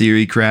any of the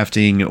theory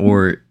crafting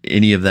or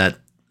any of that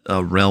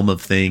realm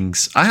of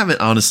things. I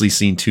haven't honestly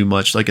seen too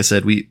much. Like I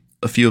said,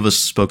 a few of us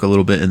spoke a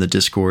little bit in the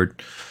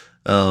Discord,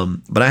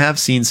 but I have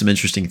seen some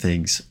interesting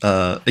things.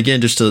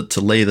 Again, just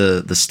to lay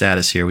the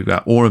status here, we've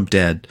got Orym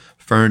dead,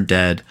 Fern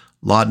dead,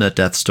 Laudna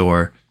death's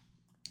door,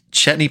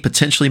 Chetney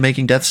potentially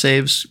making death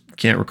saves.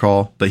 Can't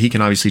recall, but he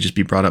can obviously just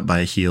be brought up by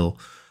a heal.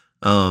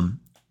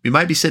 We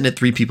might be sitting at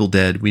 3 people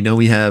dead. We know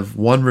we have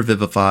 1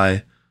 Revivify,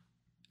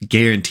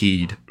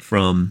 guaranteed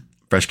from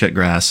Fresh Cut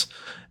Grass,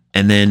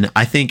 and then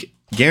I think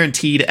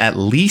guaranteed at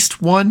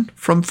least one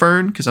from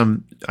Fern, because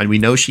we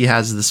know she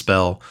has the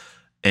spell,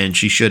 and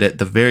she should at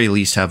the very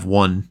least have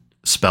one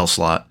spell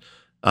slot,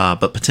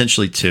 but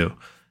potentially two.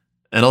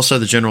 And also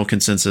the general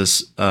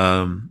consensus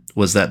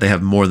was that they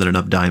have more than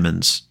enough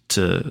diamonds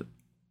to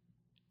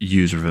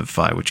use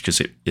Revivify, which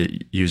because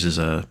it uses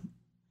a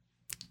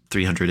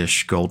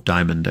 300-ish gold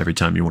diamond every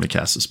time you want to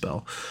cast a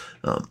spell.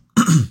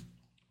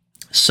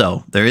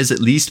 So there is at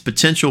least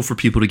potential for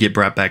people to get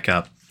brought back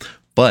up,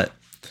 but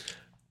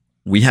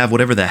we have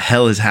whatever the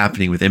hell is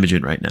happening with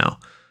Imogen right now.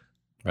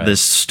 Right.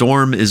 This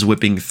storm is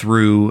whipping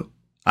through.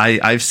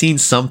 I've seen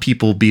some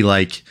people be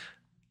like,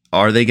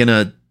 are they going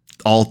to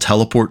all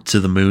teleport to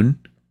the moon?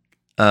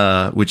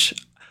 Which,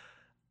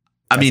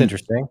 I mean,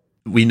 interesting.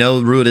 We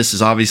know Ruidus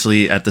is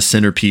obviously at the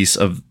centerpiece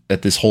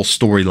at this whole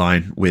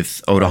storyline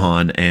with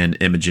Odahan and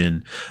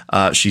Imogen.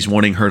 She's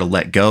wanting her to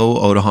let go.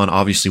 Odahan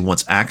obviously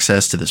wants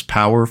access to this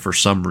power for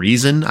some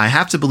reason. I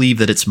have to believe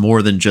that it's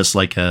more than just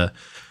like a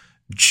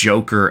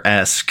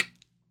Joker-esque,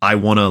 I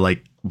want to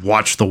like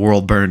watch the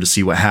world burn to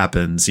see what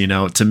happens. You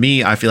know, to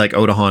me, I feel like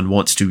Odahan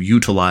wants to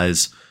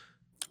utilize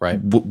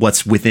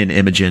what's within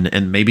Imogen,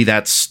 and maybe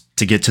that's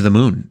to get to the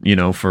moon, you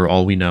know, for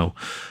all we know.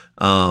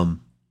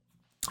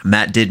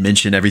 Matt did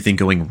mention everything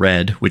going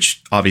red,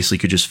 which obviously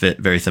could just fit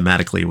very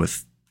thematically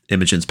with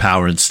Imogen's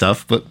power and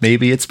stuff, but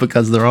maybe it's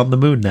because they're on the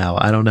moon now.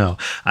 I don't know.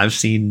 I've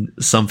seen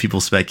some people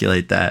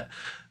speculate that.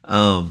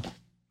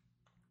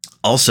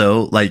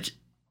 Also, like,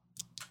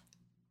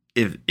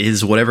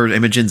 is whatever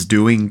Imogen's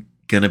doing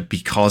going to be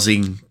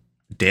causing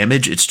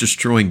damage? It's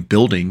destroying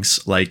buildings.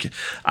 Like,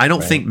 I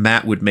don't think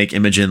Matt would make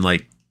Imogen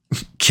like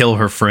kill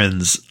her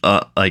friends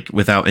like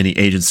without any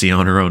agency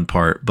on her own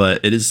part,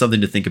 but it is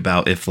something to think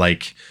about if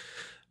like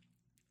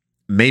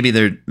maybe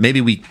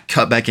we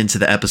cut back into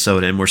the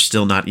episode and we're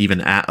still not even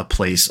at a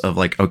place of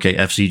like, okay,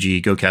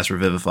 FCG, go cast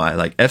Revivify.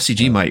 Like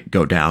FCG might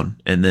go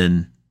down and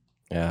then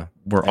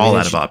we're all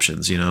out of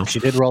options, you know? She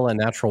did roll a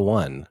natural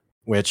 1,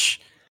 which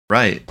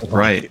right.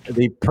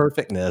 The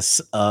perfectness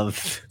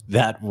of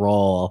that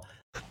roll.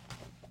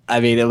 I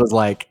mean, it was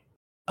like,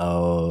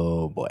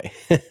 oh boy.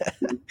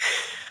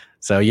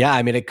 So yeah,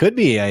 I mean, it could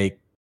be a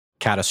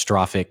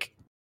catastrophic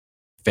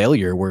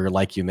failure where,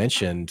 like you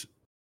mentioned,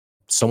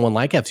 someone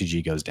like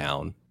FCG goes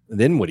down.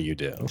 Then what do you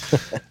do?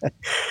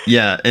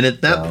 Yeah, and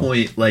at that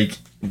point, like,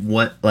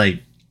 what,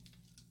 like,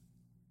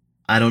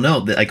 I don't know.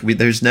 Like,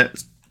 there's no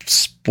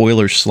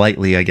spoiler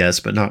slightly, I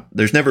guess, but not.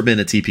 There's never been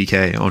a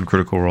TPK on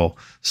Critical Role,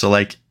 so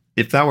like,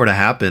 if that were to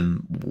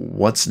happen,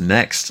 what's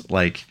next?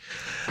 Like,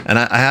 and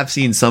I have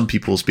seen some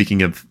people,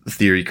 speaking of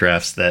theory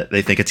crafts, that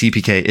they think a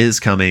TPK is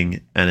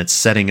coming and it's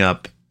setting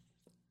up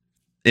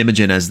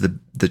Imogen as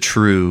the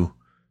true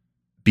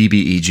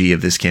BBEG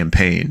of this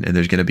campaign, and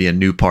there's going to be a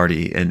new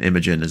party and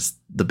Imogen is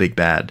the big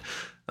bad.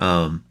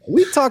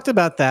 We talked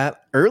about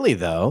that early,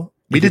 though.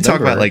 We did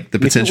talk about like the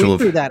potential we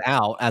threw that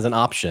out as an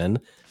option.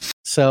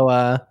 So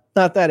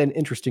not that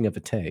interesting of a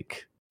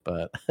take,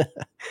 but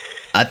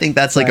I think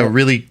that's like a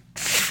really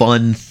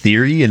fun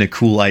theory and a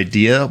cool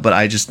idea, but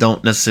I just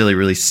don't necessarily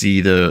really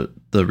see the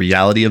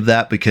reality of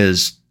that,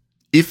 because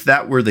if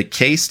that were the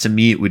case, to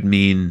me, it would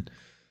mean,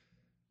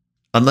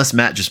 unless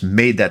Matt just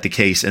made that the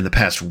case in the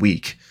past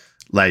week,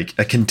 like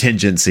a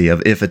contingency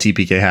of if a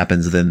TPK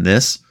happens, then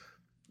this,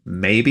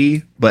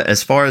 maybe. But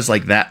as far as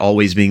like that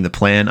always being the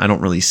plan, I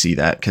don't really see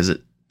that, because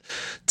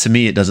to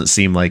me, it doesn't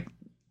seem like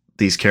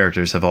these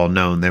characters have all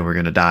known they were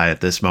going to die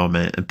at this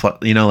moment. And,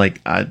 you know,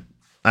 like I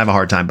have a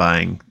hard time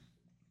buying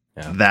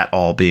that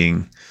all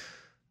being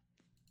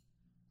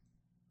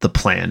the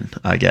plan,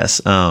 I guess.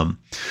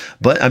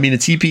 But I mean, a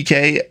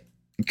TPK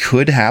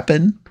could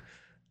happen.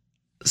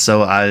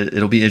 So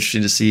it'll be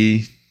interesting to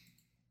see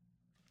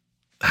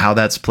how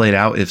that's played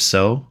out, if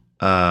so.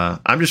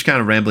 I'm just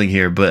kind of rambling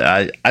here, but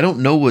I don't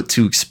know what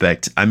to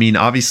expect. I mean,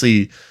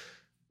 obviously,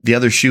 the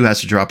other shoe has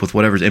to drop with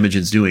whatever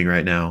Imogen's doing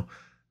right now.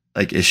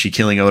 Like, is she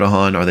killing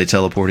Odahan? Are they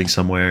teleporting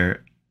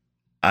somewhere?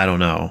 I don't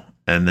know.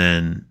 And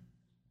then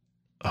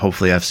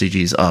hopefully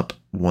FCG's up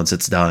once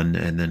it's done,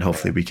 and then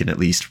hopefully we can at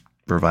least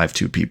revive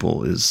 2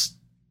 people is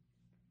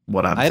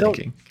what I'm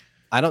thinking.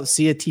 I don't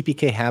see a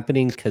TPK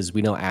happening because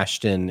we know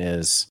Ashton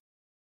is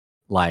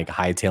like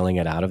hightailing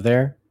it out of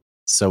there.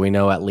 So we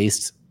know at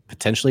least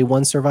potentially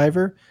one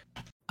survivor.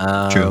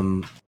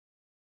 True.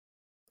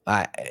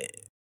 I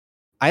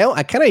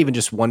kind of even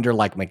just wonder,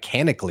 like,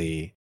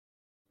 mechanically,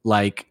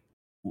 like,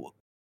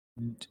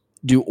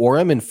 do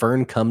Orym and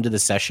Fern come to the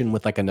session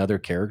with like another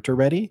character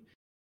ready?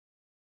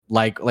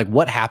 Like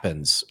what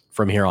happens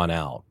from here on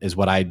out is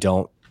what I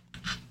don't,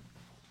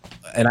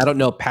 and I don't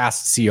know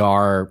past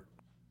CR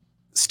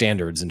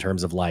standards in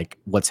terms of like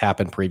what's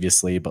happened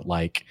previously, but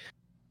like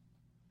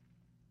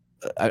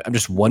I'm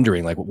just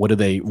wondering, like, what do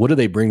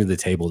they bring to the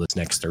table this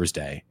next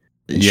Thursday?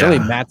 And surely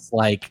Matt's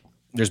like,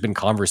 there's been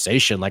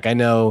conversation. Like, I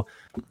know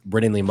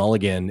Brennan Lee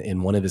Mulligan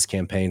in one of his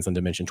campaigns on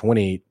Dimension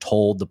 20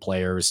 told the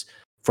players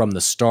from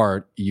the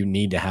start, you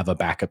need to have a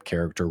backup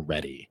character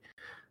ready.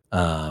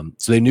 So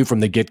they knew from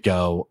the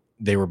get-go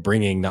they were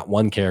bringing not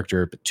one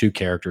character but two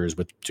characters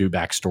with two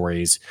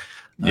backstories.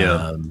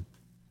 Yeah.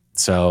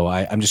 So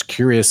I'm just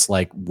curious,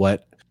 like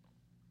what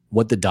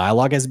the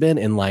dialogue has been,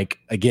 and like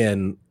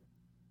again,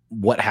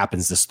 what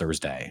happens this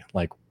Thursday?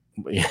 Like,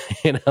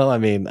 I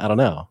mean, I don't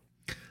know.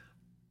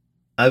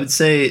 I would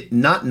say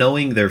not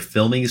knowing their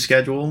filming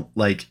schedule,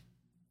 like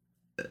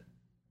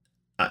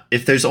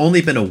if there's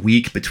only been a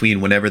week between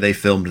whenever they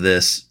filmed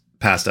this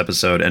past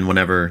episode and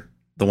whenever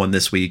the one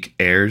this week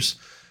airs,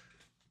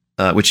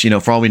 which,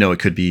 for all we know, it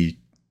could be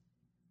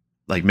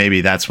like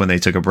maybe that's when they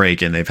took a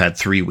break and they've had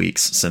 3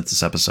 weeks since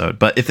this episode.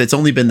 But if it's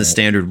only been the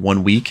standard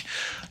 1 week,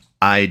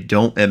 I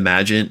don't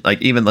imagine,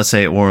 like, even let's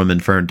say Orym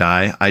and Fern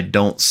die, I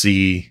don't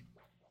see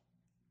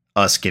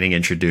us getting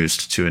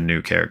introduced to a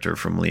new character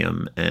from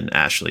Liam and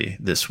Ashley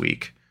this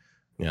week.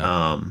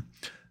 Yeah.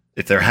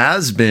 If there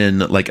has been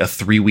like a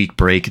 3-week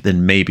break,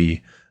 then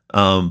maybe.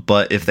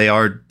 But if they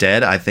are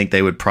dead, I think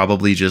they would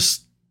probably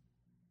just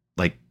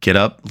like get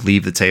up,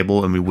 leave the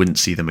table, and we wouldn't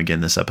see them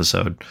again this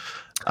episode.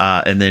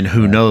 And then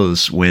who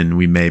knows when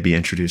we may be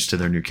introduced to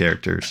their new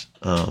characters.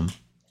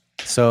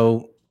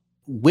 So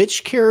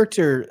which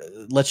character,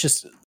 let's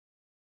just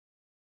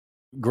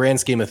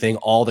grand scheme of thing,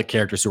 all the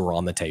characters who are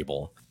on the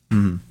table.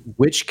 Mm-hmm.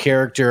 Which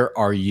character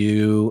are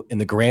you in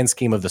the grand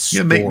scheme of the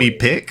story? You make me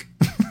pick.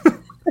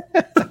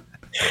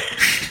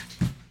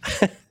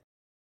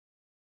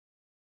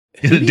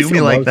 You gonna do me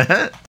like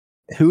that?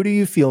 Who do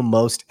you feel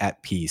most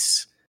at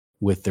peace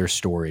with their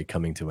story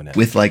coming to an end?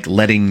 With like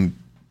letting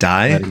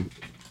die?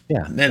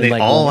 Yeah. Man, they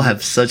like, all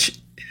have such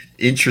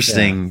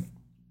interesting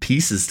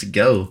pieces to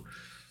go.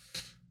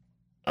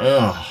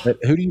 But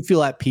who do you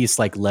feel at peace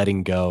like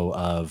letting go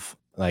of,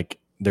 like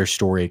their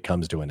story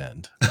comes to an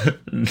end?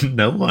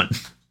 No one.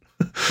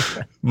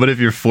 But if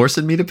you're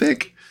forcing me to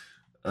pick,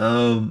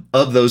 of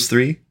those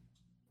three,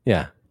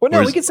 yeah. Well,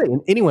 no, we could say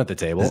anyone at the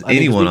table.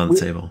 Anyone on the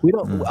table. We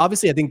don't.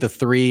 Obviously, I think the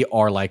three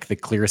are like the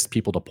clearest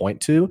people to point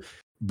to.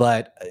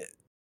 But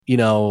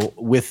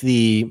with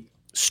the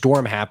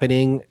storm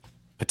happening,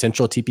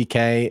 potential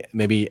TPK,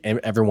 maybe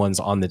everyone's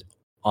on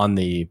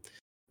the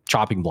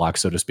chopping block,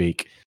 so to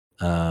speak.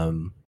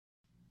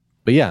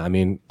 But yeah, I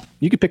mean,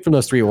 you could pick from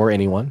those three or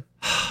anyone.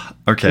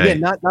 Okay. Again,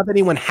 not that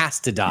anyone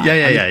has to die.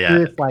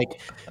 Yeah. Like,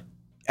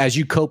 as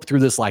you cope through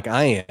this, like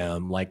I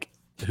am, like,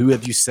 who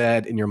have you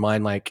said in your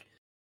mind, like,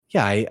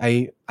 yeah,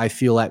 I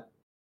feel that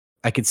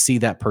I could see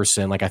that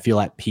person. Like, I feel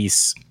at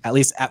peace, at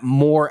least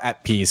more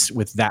at peace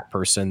with that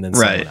person than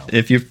someone else.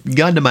 If you've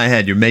gone to my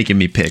head, you're making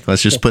me pick.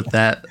 Let's just put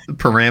that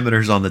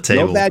parameters on the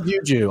table. No bad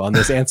juju on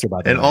this answer,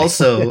 by the way. And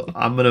also,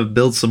 I'm going to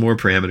build some more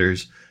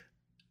parameters,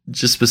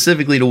 just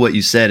specifically to what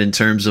you said in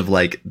terms of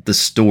like the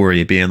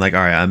story being like, all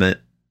right,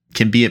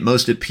 can be at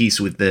most at peace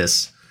with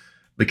this,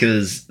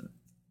 because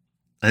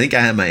I think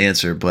I have my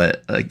answer,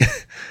 but like.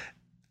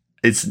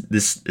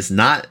 It's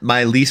not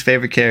my least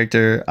favorite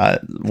character.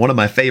 One of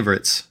my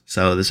favorites.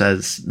 So this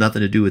has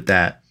nothing to do with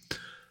that.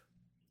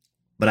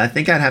 But I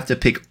think I'd have to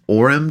pick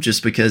Orym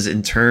just because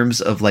in terms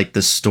of like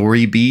the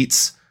story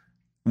beats,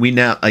 we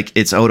now like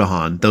it's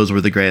Odahan. Those were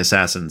the Grey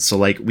Assassins. So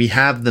like we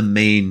have the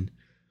main.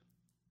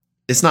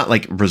 It's not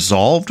like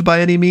resolved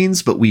by any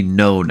means, but we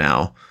know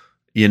now.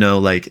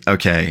 Like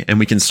okay, and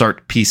we can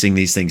start piecing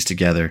these things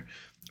together.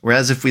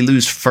 Whereas if we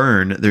lose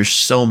Fern, there's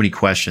so many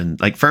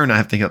questions. Like Fern,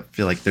 I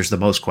feel like there's the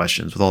most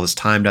questions with all this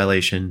time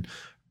dilation,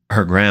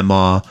 her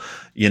grandma,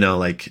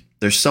 like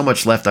there's so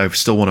much left I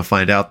still want to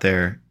find out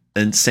there.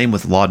 And same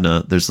with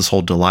Laudna. There's this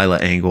whole Delilah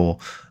angle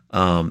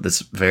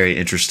that's very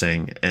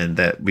interesting and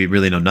that we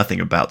really know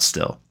nothing about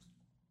still.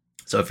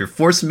 So if you're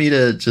forcing me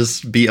to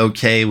just be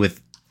okay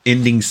with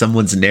ending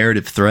someone's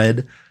narrative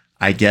thread,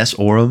 I guess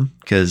Orym,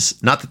 because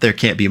not that there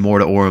can't be more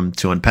to Orym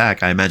to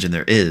unpack. I imagine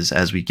there is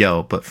as we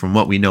go. But from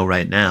what we know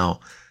right now,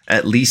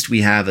 at least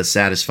we have a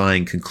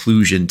satisfying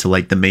conclusion to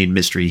like the main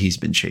mystery he's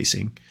been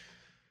chasing.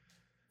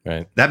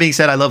 Right. That being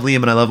said, I love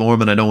Liam and I love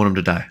Orym and I don't want him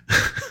to die.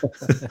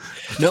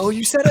 No,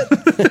 you said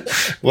it.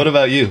 What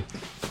about you?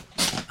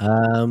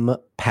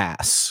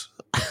 Pass.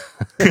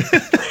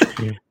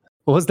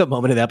 What was the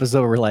moment of the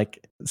episode where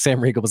like Sam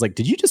Riegel was like,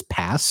 "Did you just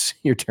pass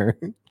your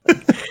turn?"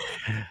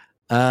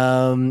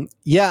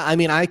 Yeah, I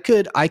mean, I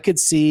could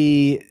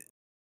see,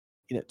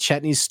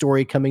 Chetney's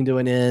story coming to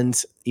an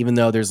end, even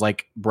though there's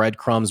like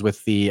breadcrumbs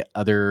with the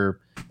other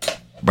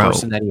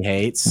person that he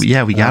hates.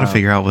 Yeah, we got to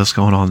figure out what's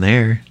going on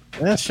there.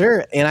 Yeah,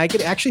 sure. And I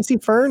could actually see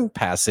Fern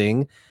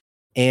passing,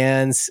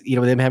 and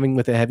them having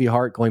with a heavy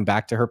heart going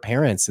back to her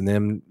parents, and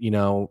them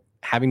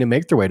having to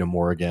make their way to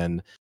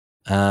Morrigan.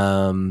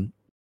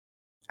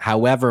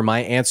 However, my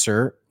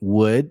answer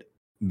would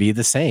be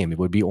the same. It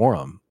would be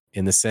Orym.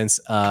 In the sense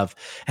of,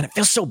 and it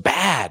feels so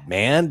bad,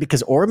 man,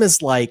 because Orym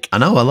is like, I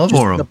know, I love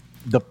Orym,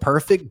 the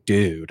perfect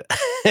dude.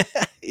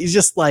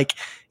 he's like,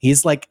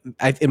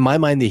 in my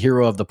mind, the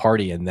hero of the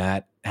party, and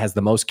that has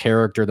the most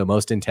character, the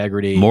most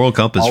integrity, moral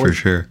compass for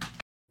sure,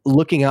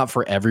 looking out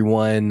for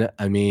everyone.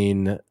 I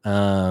mean,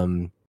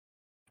 and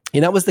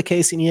that was the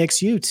case in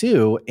EXU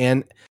too.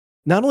 And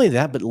not only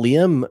that, but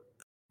Liam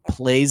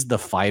plays the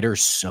fighter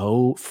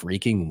so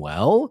freaking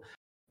well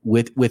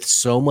with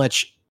so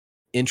much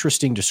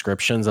interesting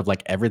descriptions of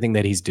like everything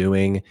that he's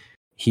doing.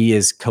 He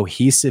is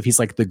cohesive. He's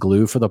like the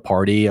glue for the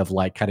party of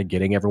like kind of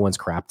getting everyone's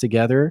crap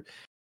together.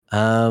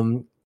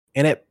 And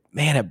it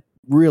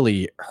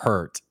really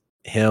hurt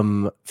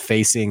him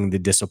facing the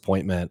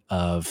disappointment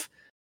of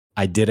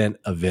I didn't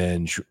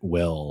avenge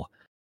Will.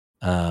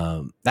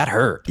 That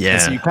hurt. Yeah.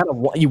 So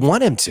you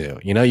want him to,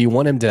 you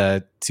want him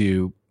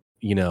to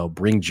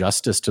bring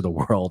justice to the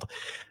world.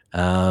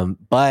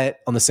 But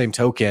on the same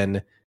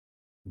token,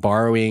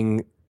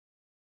 borrowing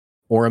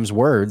Orum's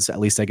words, at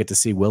least I get to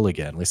see Will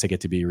again. At least I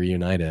get to be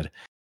reunited.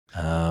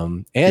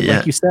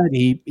 Like you said,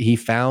 he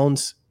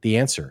found the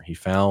answer. He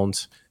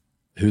found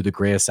who the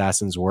Grey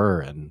Assassins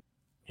were, and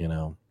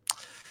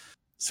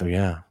so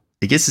yeah.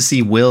 He gets to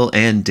see Will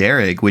and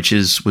Derek, which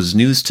was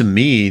news to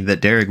me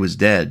that Derek was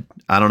dead.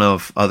 I don't know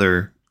if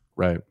other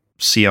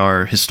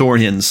CR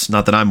historians,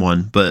 not that I'm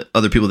one, but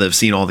other people that have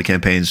seen all the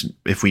campaigns,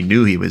 if we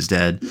knew he was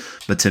dead.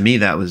 But to me,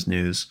 that was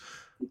news.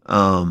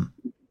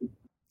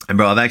 And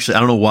bro, I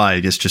don't know why, I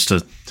guess just to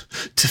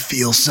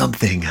feel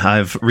something.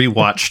 I've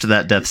rewatched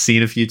that death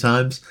scene a few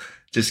times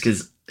just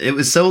because it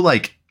was so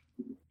like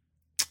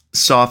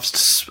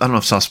soft. I don't know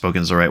if soft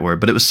spoken is the right word,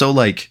 but it was so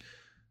like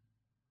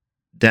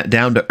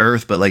down to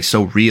earth, but like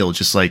so real.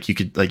 Just like you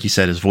could, like you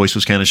said, his voice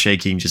was kind of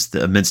shaking, just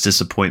the immense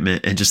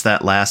disappointment, and just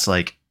that last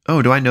like,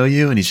 "Oh, do I know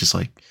you?" And he's just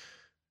like,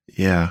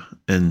 "Yeah,"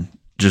 and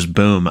just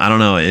boom. I don't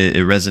know. It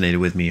resonated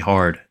with me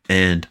hard,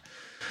 and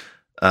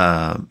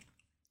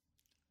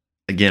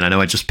again, I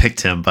know I just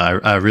picked him,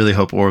 but I really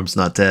hope Orum's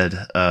not dead.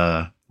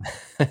 I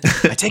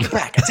take it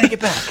back.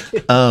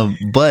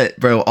 But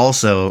bro,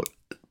 also,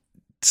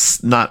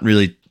 it's not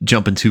really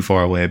jumping too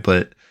far away,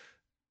 but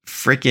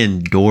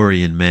freaking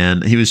Dorian,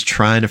 man, he was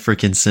trying to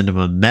freaking send him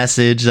a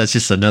message. That's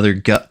just another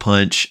gut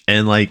punch.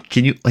 And like,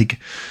 can you like,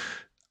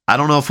 I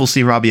don't know if we'll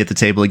see Robbie at the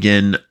table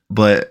again,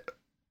 but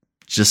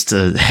just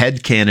a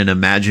headcanon,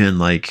 imagine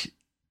like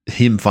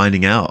him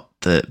finding out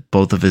that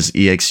both of his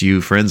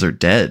EXU friends are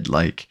dead.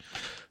 Like,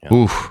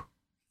 oof.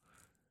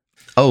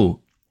 Oh,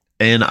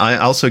 and I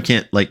also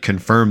can't like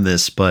confirm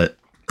this, but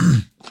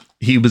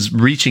he was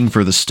reaching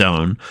for the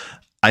stone.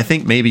 I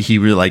think maybe he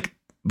really like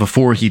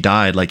before he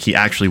died, like he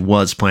actually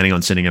was planning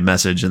on sending a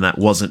message, and that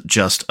wasn't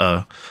just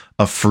a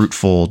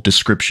fruitful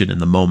description in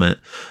the moment.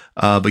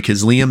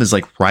 Because Liam is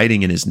like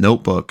writing in his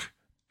notebook,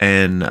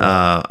 and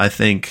I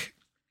think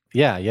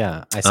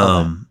I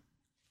saw that.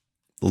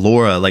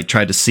 Laura like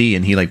tried to see,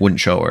 and he like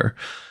wouldn't show her.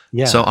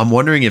 Yeah. So I'm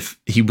wondering if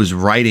he was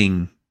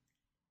writing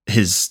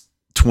his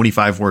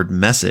 25-word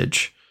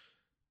message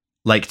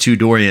like to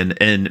Dorian,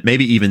 and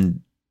maybe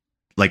even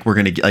like we're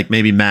gonna get like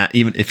maybe Matt,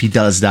 even if he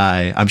does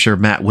die, I'm sure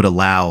Matt would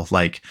allow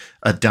like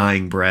a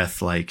dying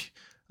breath, like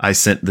I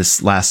sent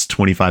this last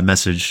 25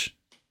 message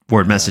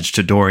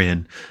to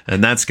Dorian,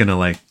 and that's gonna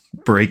like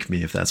break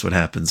me if that's what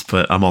happens.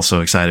 But I'm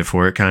also excited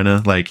for it, kind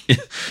of like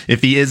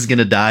if he is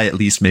gonna die, at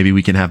least maybe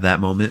we can have that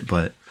moment.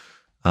 But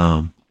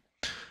yeah,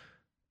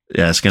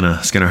 it's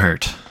gonna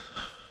hurt.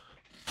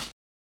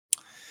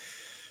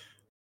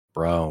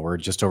 Bro, we're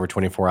just over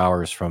 24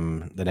 hours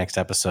from the next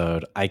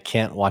episode. I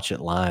can't watch it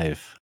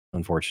live,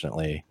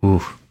 unfortunately.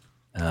 Oof.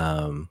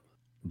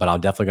 But I'm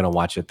definitely going to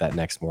watch it that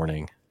next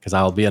morning because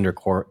I'll be under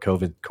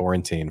COVID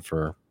quarantine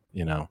for,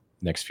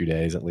 next few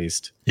days at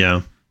least.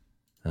 Yeah.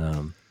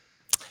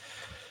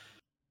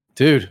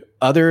 Dude,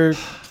 other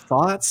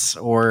thoughts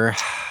or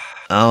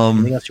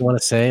anything else you want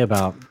to say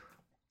about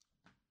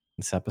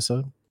this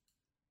episode?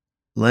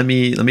 Let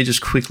me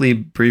just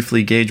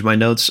briefly gauge my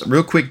notes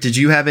real quick. Did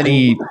you have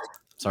any...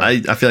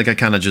 I feel like I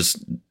kind of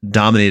just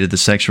dominated the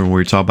section where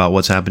we talk about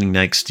what's happening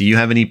next. Do you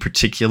have any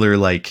particular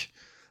like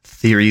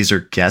theories or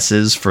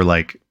guesses for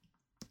like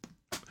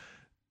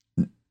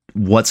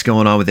what's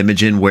going on with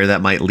Imogen, where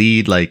that might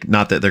lead? Like,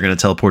 not that they're going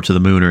to teleport to the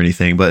moon or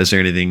anything, but is there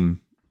anything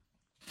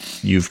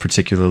you've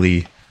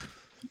particularly...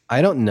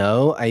 I don't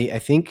know. I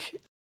think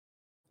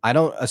I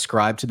don't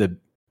ascribe to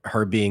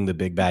her being the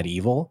big bad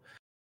evil,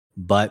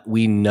 but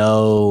we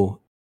know...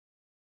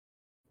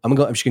 I'm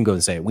just going to go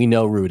and say it. We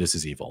know Rudis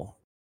is evil.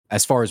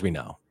 As far as we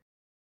know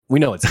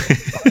it's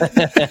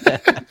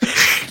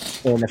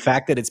and the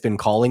fact that it's been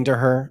calling to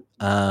her,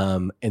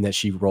 and that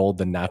she rolled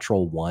the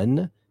natural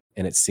 1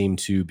 and it seemed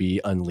to be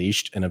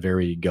unleashed in a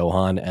very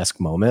Gohan-esque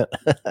moment.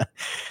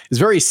 It's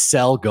very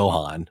Cell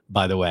Gohan,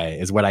 by the way,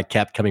 is what I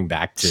kept coming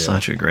back to.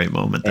 Such a great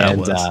moment that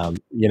was.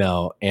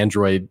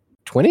 Android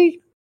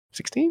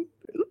 2016,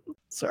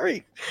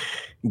 sorry,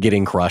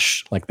 getting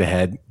crushed, like the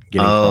head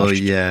getting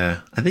crushed. Yeah,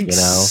 I think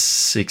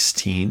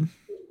 16.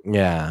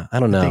 Yeah,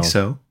 I don't know. I think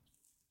so.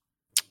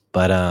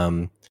 But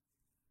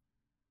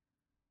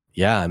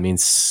yeah, I mean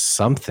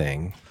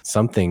something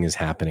is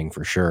happening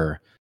for sure,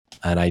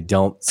 and I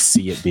don't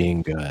see it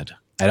being good.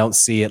 I don't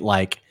see it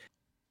like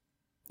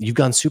you've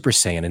gone Super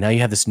Saiyan and now you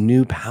have this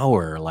new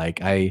power.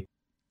 Like I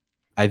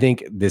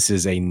think this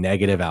is a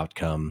negative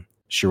outcome.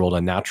 She rolled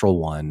a natural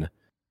 1,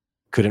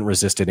 couldn't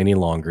resist it any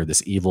longer.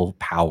 This evil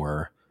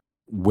power.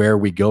 Where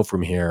we go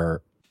from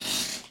here,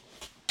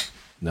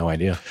 no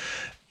idea.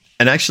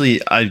 And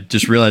actually, I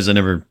just realized I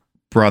never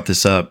brought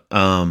this up.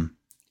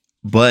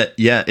 But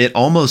yeah, it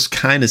almost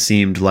kind of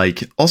seemed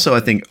like, also, I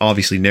think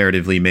obviously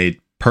narratively made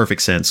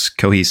perfect sense,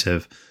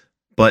 cohesive.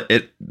 But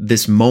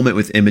this moment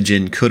with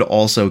Imogen could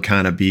also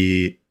kind of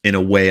be, in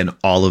a way, an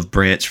olive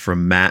branch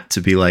from Matt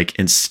to be like,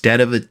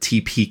 instead of a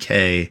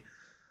TPK,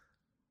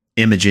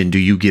 Imogen, do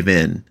you give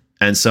in?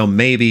 And so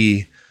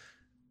maybe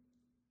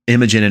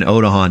Imogen and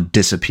Odahan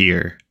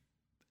disappear.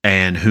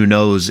 And who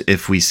knows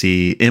if we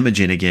see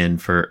Imogen again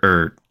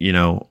or,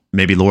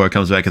 maybe Laura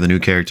comes back as a new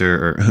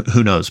character, or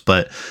who knows.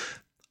 But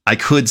I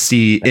could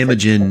see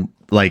Imogen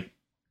like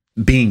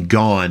being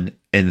gone,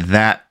 and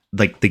that,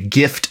 like, the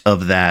gift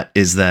of that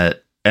is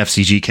that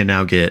FCG can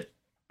now get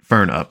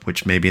Fern up,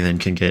 which maybe then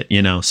can get,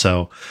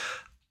 so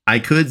I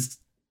could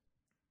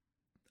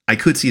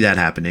see that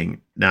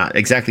happening. Now,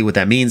 exactly what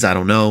that means, I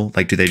don't know.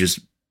 Like, do they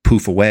just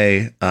poof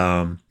away?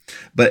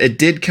 But it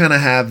did kind of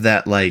have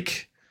that,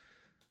 like,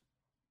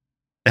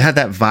 it had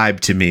that vibe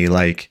to me,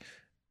 like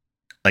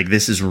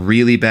this is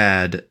really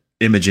bad.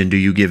 Imogen, do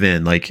you give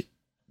in? Like,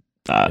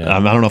 I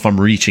don't know if I'm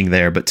reaching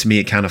there, but to me,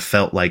 it kind of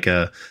felt like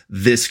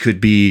this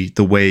could be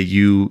the way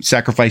you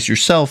sacrifice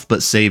yourself,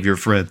 but save your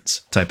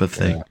friends type of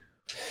thing. Yeah.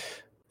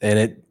 And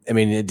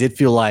it did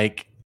feel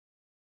like,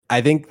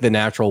 I think the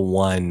natural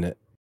one,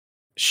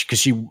 because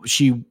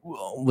she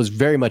was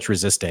very much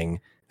resisting.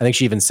 I think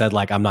she even said,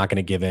 like, I'm not going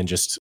to give in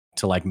just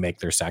to, like, make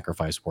their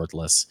sacrifice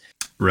worthless.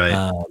 Right.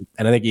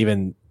 And I think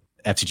even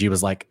FCG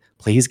was like,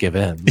 please give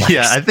in. Like,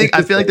 yeah,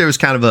 I feel like there was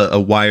kind of a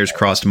wires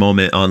crossed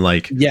moment on,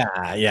 like,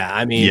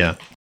 I mean,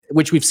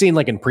 which we've seen,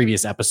 like, in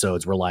previous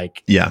episodes where,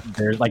 like,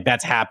 there's, like,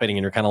 that's happening,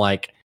 and you're kind of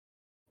like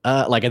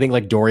I think,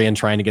 like, Dorian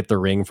trying to get the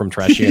ring from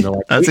Treshy, and they're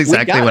like, that's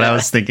exactly what I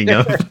was thinking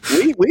of.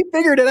 we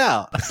figured it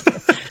out.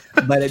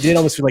 But it did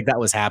almost feel like that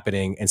was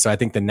happening, and so I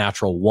think the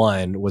natural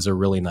one was a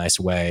really nice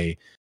way.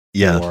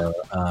 For,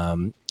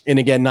 and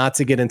again, not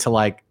to get into,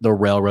 like, the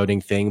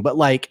railroading thing, but,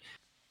 like,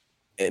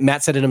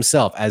 Matt said it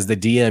himself, as the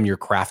DM, you're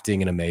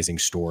crafting an amazing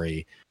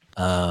story.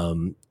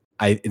 And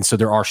so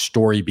there are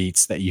story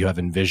beats that you have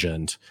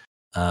envisioned,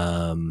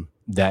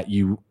 that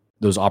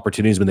those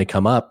opportunities, when they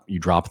come up, you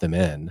drop them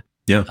in.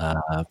 Yeah.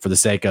 For the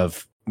sake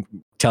of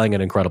telling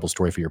an incredible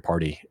story for your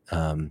party.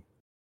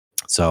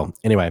 So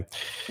anyway,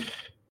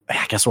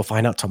 I guess we'll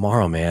find out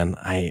tomorrow, man.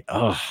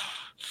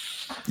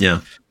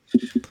 Yeah.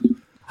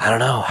 I don't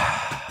know.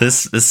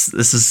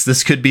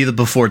 This could be the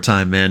before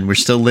time, man. We're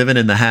still living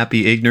in the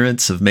happy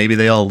ignorance of maybe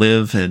they all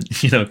live, and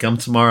come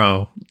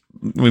tomorrow,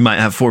 we might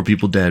have 4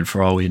 people dead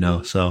for all we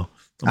know. So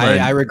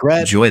I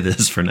regret. Enjoy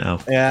this for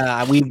now.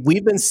 Yeah,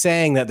 we've been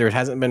saying that there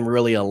hasn't been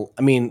really we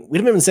haven't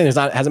been saying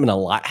hasn't been a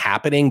lot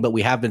happening, but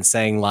we have been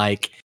saying,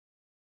 like,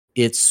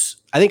 it's.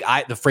 I think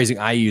the phrasing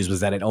I used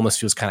was that it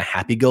almost feels kind of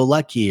happy go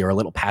lucky or a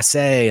little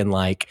passe, and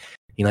like,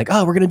 like,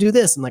 oh, we're gonna do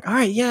this, and like, all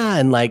right, yeah,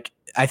 and like.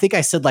 I think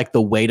I said, like,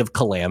 the weight of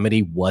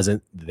Calamity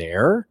wasn't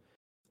there.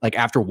 Like,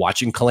 after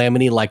watching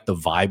Calamity, like, the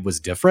vibe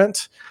was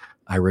different.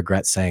 I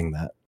regret saying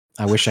that.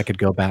 I wish I could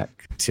go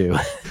back to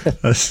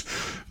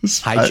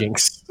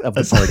hijinks of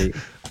the party.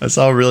 I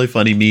saw a really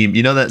funny meme.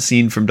 You know that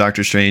scene from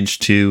Doctor Strange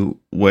 2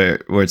 where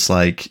it's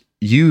like,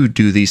 you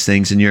do these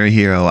things and you're a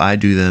hero, I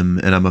do them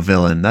and I'm a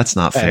villain. That's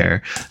not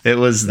fair. It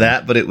was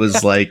that, but it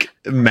was like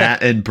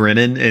Matt and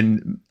Brennan,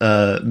 and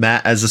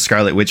Matt as a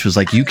Scarlet Witch was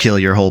like, you kill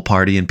your whole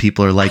party and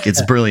people are like,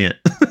 it's brilliant.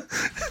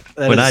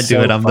 When I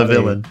do it, I'm the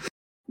villain.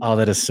 Oh,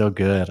 that is so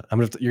good.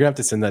 You're gonna have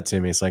to send that to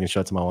me so I can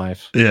show it to my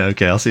wife. Yeah,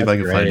 okay. I'll see if I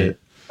can find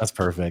it. That's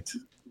perfect,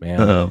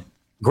 man.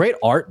 Great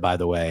art, by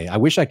the way. I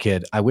wish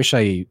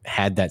I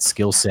had that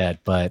skill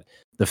set, but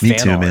the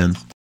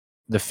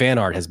fan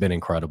art has been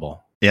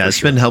incredible. Yeah,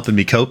 it's been helping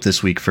me cope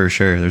this week for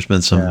sure. There's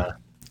been some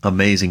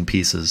amazing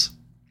pieces.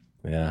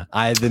 Yeah.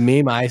 The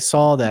meme I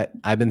saw that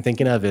I've been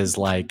thinking of is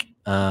like,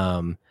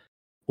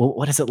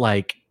 what is it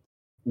like?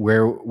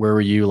 Where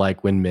were you,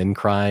 like, when men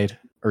cried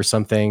or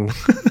something?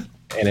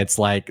 And it's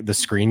like the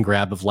screen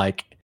grab of,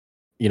 like,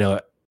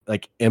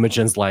 like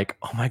Imogen's like,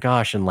 oh my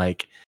gosh, and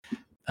like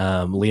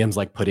Liam's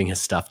like putting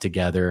his stuff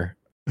together,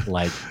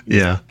 like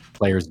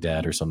player's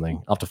dead or something.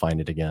 I'll have to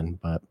find it again,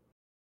 but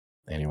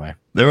anyway,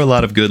 there were a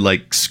lot of good,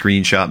 like,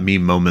 screenshot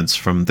meme moments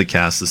from the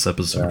cast this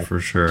episode for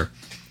sure.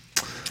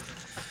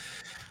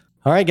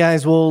 All right,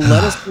 guys, well,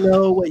 let us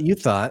know what you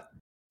thought.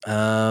 We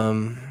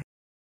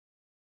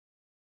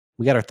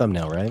got our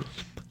thumbnail, right?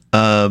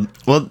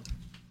 Well,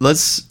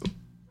 let's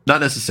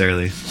not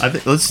necessarily. I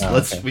think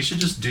let's we should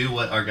just do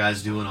what our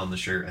guy's doing on the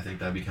shirt. I think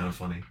that'd be kind of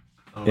funny.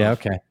 Yeah,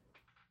 okay.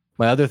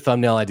 My other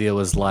thumbnail idea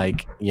was,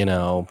 like,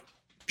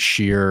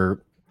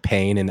 sheer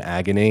pain and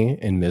agony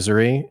and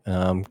misery.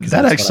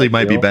 That actually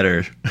might be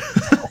better.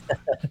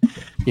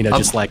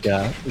 Just like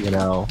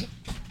I'm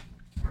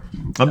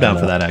down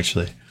for that,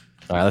 actually.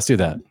 All right, let's do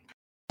that.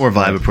 More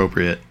vibe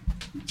appropriate.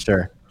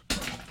 Sure.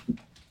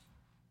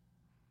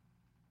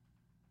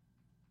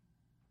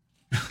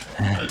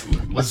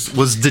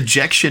 Was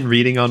dejection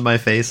reading on my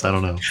face? I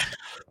don't know.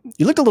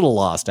 You looked a little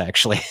lost,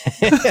 actually.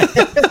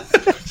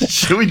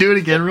 Should we do it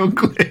again real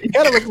quick? It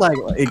kind of looked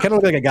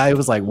like a guy who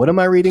was like, what am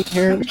I reading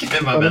here? Let's take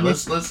 2.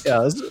 Let's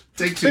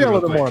take a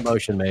little more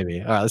emotion,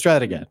 maybe. All right, let's try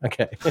that again.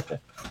 Okay.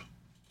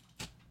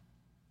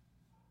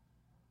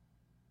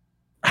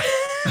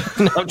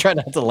 No, I'm trying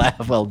not to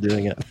laugh while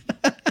doing it.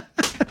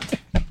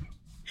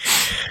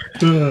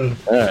 All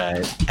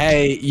right.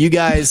 Hey, you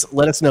guys,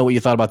 let us know what you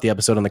thought about the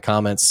episode in the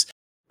comments.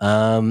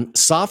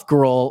 Soft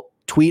Girl,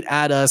 tweet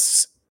at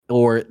us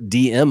or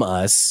DM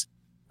us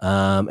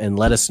and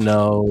let us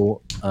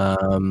know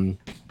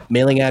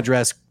mailing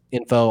address,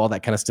 info, all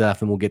that kind of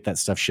stuff, and we'll get that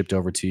stuff shipped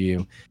over to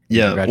you.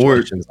 Yeah,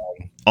 or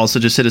also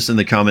just hit us in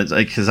the comments,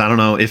 because I don't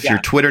know if your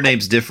Twitter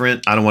name's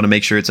different. I don't want to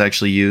make sure it's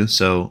actually you,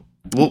 so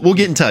we'll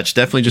get in touch.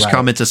 Definitely just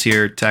comment us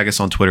here, tag us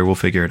on Twitter. We'll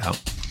figure it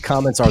out.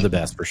 Comments are the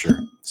best for sure.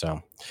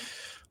 So,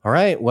 all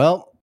right.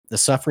 Well, the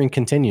suffering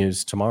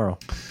continues tomorrow.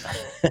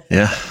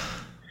 Yeah.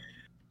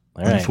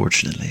 All right.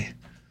 Unfortunately.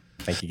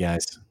 Thank you,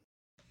 guys.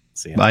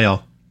 See ya. Bye,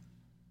 y'all.